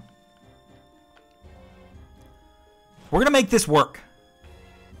 Pokemon down. We're going to make this work.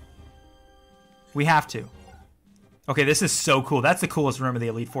 We have to. Okay, this is so cool. That's the coolest room of the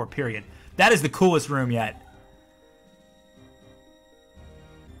Elite Four, period. That is the coolest room yet.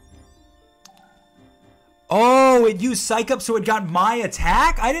 Oh, it used Psych Up so it got my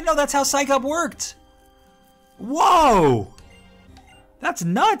attack? I didn't know that's how Psych Up worked. Whoa. That's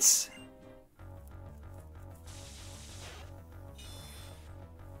nuts.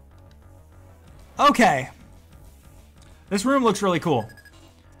 Okay. This room looks really cool.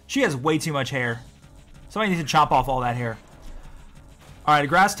 She has way too much hair. Somebody needs to chop off all that hair. All right, a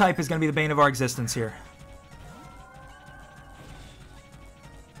grass type is going to be the bane of our existence here.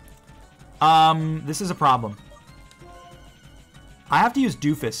 This is a problem. I have to use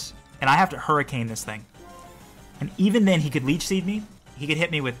Doofus, and I have to Hurricane this thing. And even then, he could Leech Seed me. He could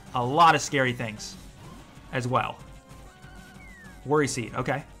hit me with a lot of scary things as well. Worry Seed,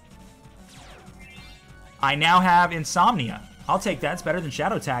 okay. I now have Insomnia. I'll take that. It's better than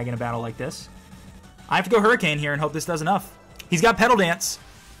Shadow Tag in a battle like this. I have to go Hurricane here and hope this does enough. He's got Petal Dance.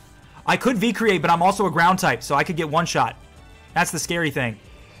 I could V-Create, but I'm also a ground type, so I could get one shot. That's the scary thing.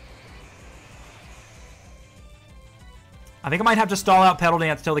 I think I might have to stall out Petal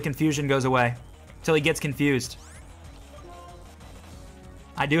Dance till the confusion goes away. Till he gets confused.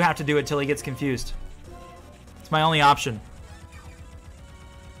 I do have to do it till he gets confused. It's my only option.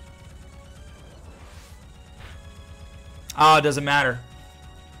 Oh, it doesn't matter.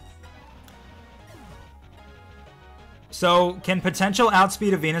 So, can Potential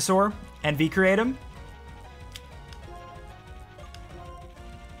outspeed a Venusaur and V-Create him?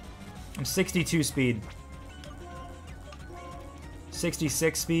 I'm 62 speed.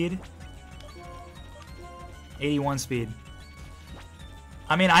 66 speed. 81 speed.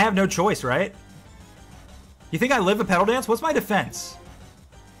 I mean, I have no choice, right? You think I live a Petal Dance? What's my defense?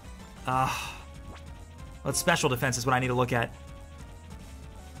 What's special defense is what I need to look at.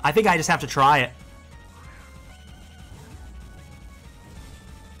 I think I just have to try it.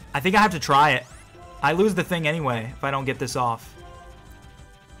 I think I have to try it. I lose the thing anyway if I don't get this off.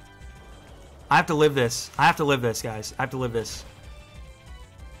 I have to live this. I have to live this, guys. I have to live this.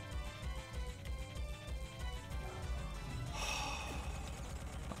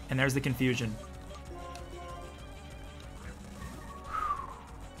 And there's the confusion.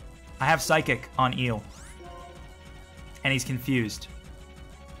 I have Psychic on Eel. And he's confused.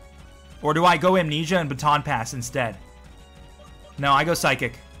 Or do I go Amnesia and Baton Pass instead? No, I go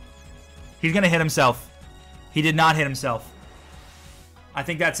Psychic. He's going to hit himself. He did not hit himself. I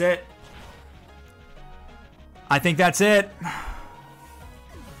think that's it. I think that's it.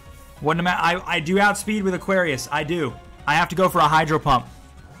 Wouldn't I do outspeed with Aquarius. I do. I have to go for a Hydro Pump.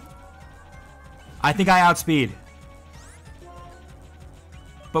 I think I outspeed.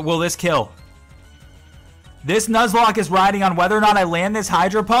 But will this kill? This Nuzlocke is riding on whether or not I land this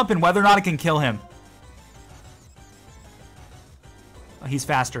Hydro Pump and whether or not it can kill him. He's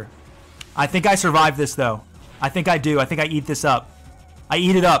faster. I think I survive this, though. I think I do. I think I eat this up. I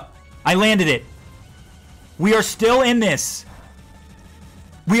eat it up. I landed it. We are still in this.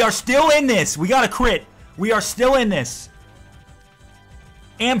 We are still in this. We got a crit. We are still in this.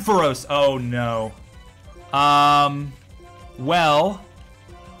 Ampharos. Oh, no. Well,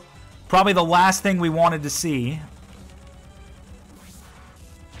 probably the last thing we wanted to see.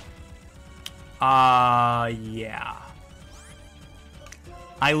 Yeah.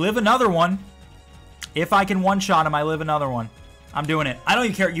 I live another one. If I can one-shot him, I live another one. I'm doing it. I don't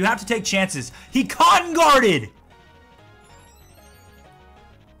even care. You have to take chances. He cotton guarded!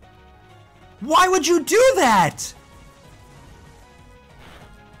 Why would you do that?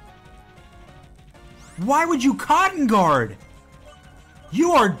 Why would you cotton guard?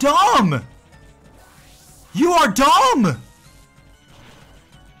 You are dumb! You are dumb!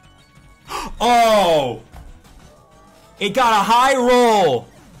 Oh! It got a high roll!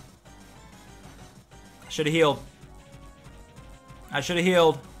 I should have healed. I should have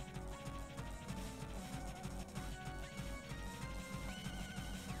healed.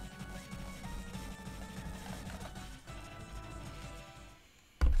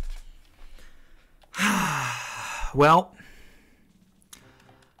 Well,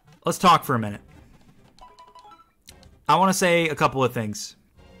 let's talk for a minute. I want to say a couple of things.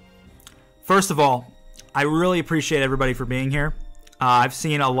 First of all, I really appreciate everybody for being here. I've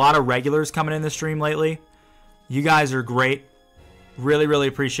seen a lot of regulars coming in the stream lately. You guys are great. Really, really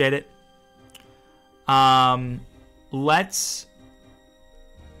appreciate it. Let's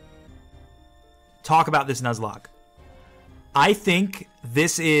talk about this Nuzlocke. I think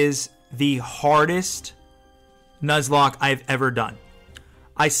this is the hardest Nuzlocke I've ever done.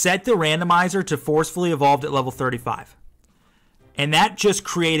 I set the randomizer to forcefully evolved at level 35. And that just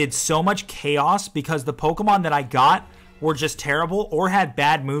created so much chaos because the Pokemon that I got were just terrible or had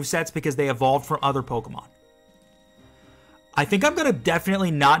bad movesets because they evolved from other Pokemon. I think I'm going to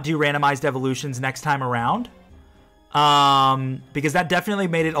definitely not do randomized evolutions next time around. Because that definitely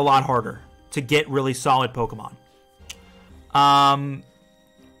made it a lot harder to get really solid Pokemon.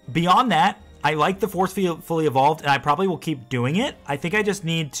 Beyond that, I like the forcefully evolved, and I probably will keep doing it. I think I just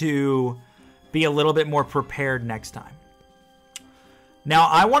need to be a little bit more prepared next time. Now,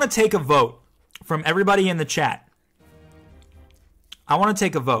 I want to take a vote from everybody in the chat. I want to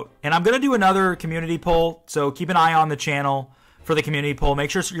take a vote. And I'm going to do another community poll, so keep an eye on the channel for the community poll. Make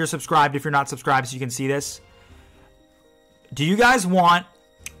sure you're subscribed if you're not subscribed so you can see this. Do you guys want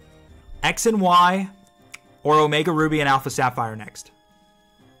X and Y or Omega Ruby and Alpha Sapphire next?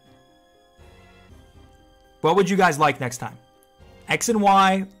 What would you guys like next time? X and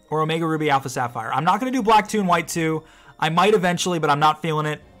Y or Omega Ruby, Alpha Sapphire? I'm not going to do Black 2 and White 2. I might eventually, but I'm not feeling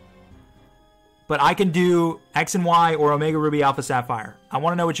it. But I can do X and Y or Omega Ruby, Alpha Sapphire. I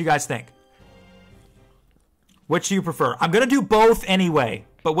want to know what you guys think. Which do you prefer? I'm going to do both anyway,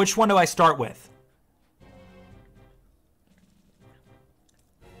 but which one do I start with?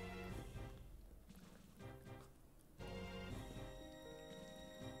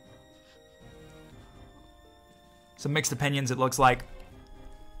 Some mixed opinions, it looks like.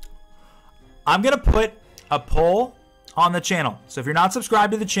 I'm going to put a poll on the channel. So if you're not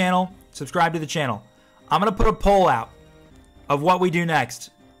subscribed to the channel, subscribe to the channel. I'm going to put a poll out of what we do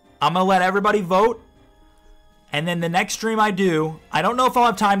next. I'm going to let everybody vote. And then the next stream I do, I don't know if I'll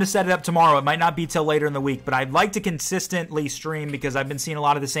have time to set it up tomorrow. It might not be till later in the week. But I'd like to consistently stream because I've been seeing a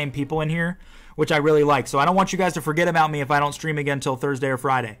lot of the same people in here, which I really like. So I don't want you guys to forget about me if I don't stream again until Thursday or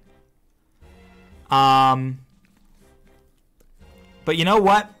Friday. But you know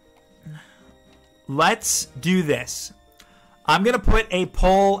what? Let's do this. I'm going to put a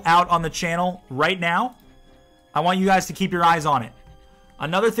poll out on the channel right now. I want you guys to keep your eyes on it.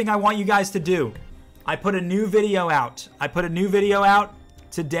 Another thing I want you guys to do, I put a new video out. I put a new video out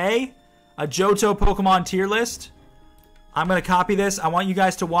today, a Johto Pokemon tier list. I'm going to copy this. I want you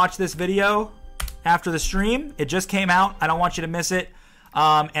guys to watch this video after the stream. It just came out. I don't want you to miss it.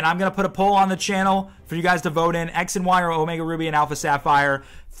 And I'm going to put a poll on the channel for you guys to vote in X and Y or Omega Ruby and Alpha Sapphire.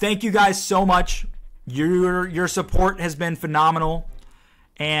 Thank you guys so much. Your support has been phenomenal.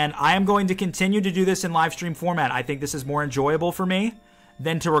 And I am going to continue to do this in live stream format. I think this is more enjoyable for me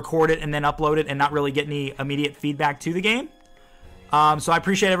than to record it and then upload it and not really get any immediate feedback to the game. So I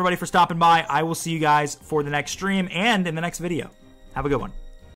appreciate everybody for stopping by. I will see you guys for the next stream and in the next video. Have a good one.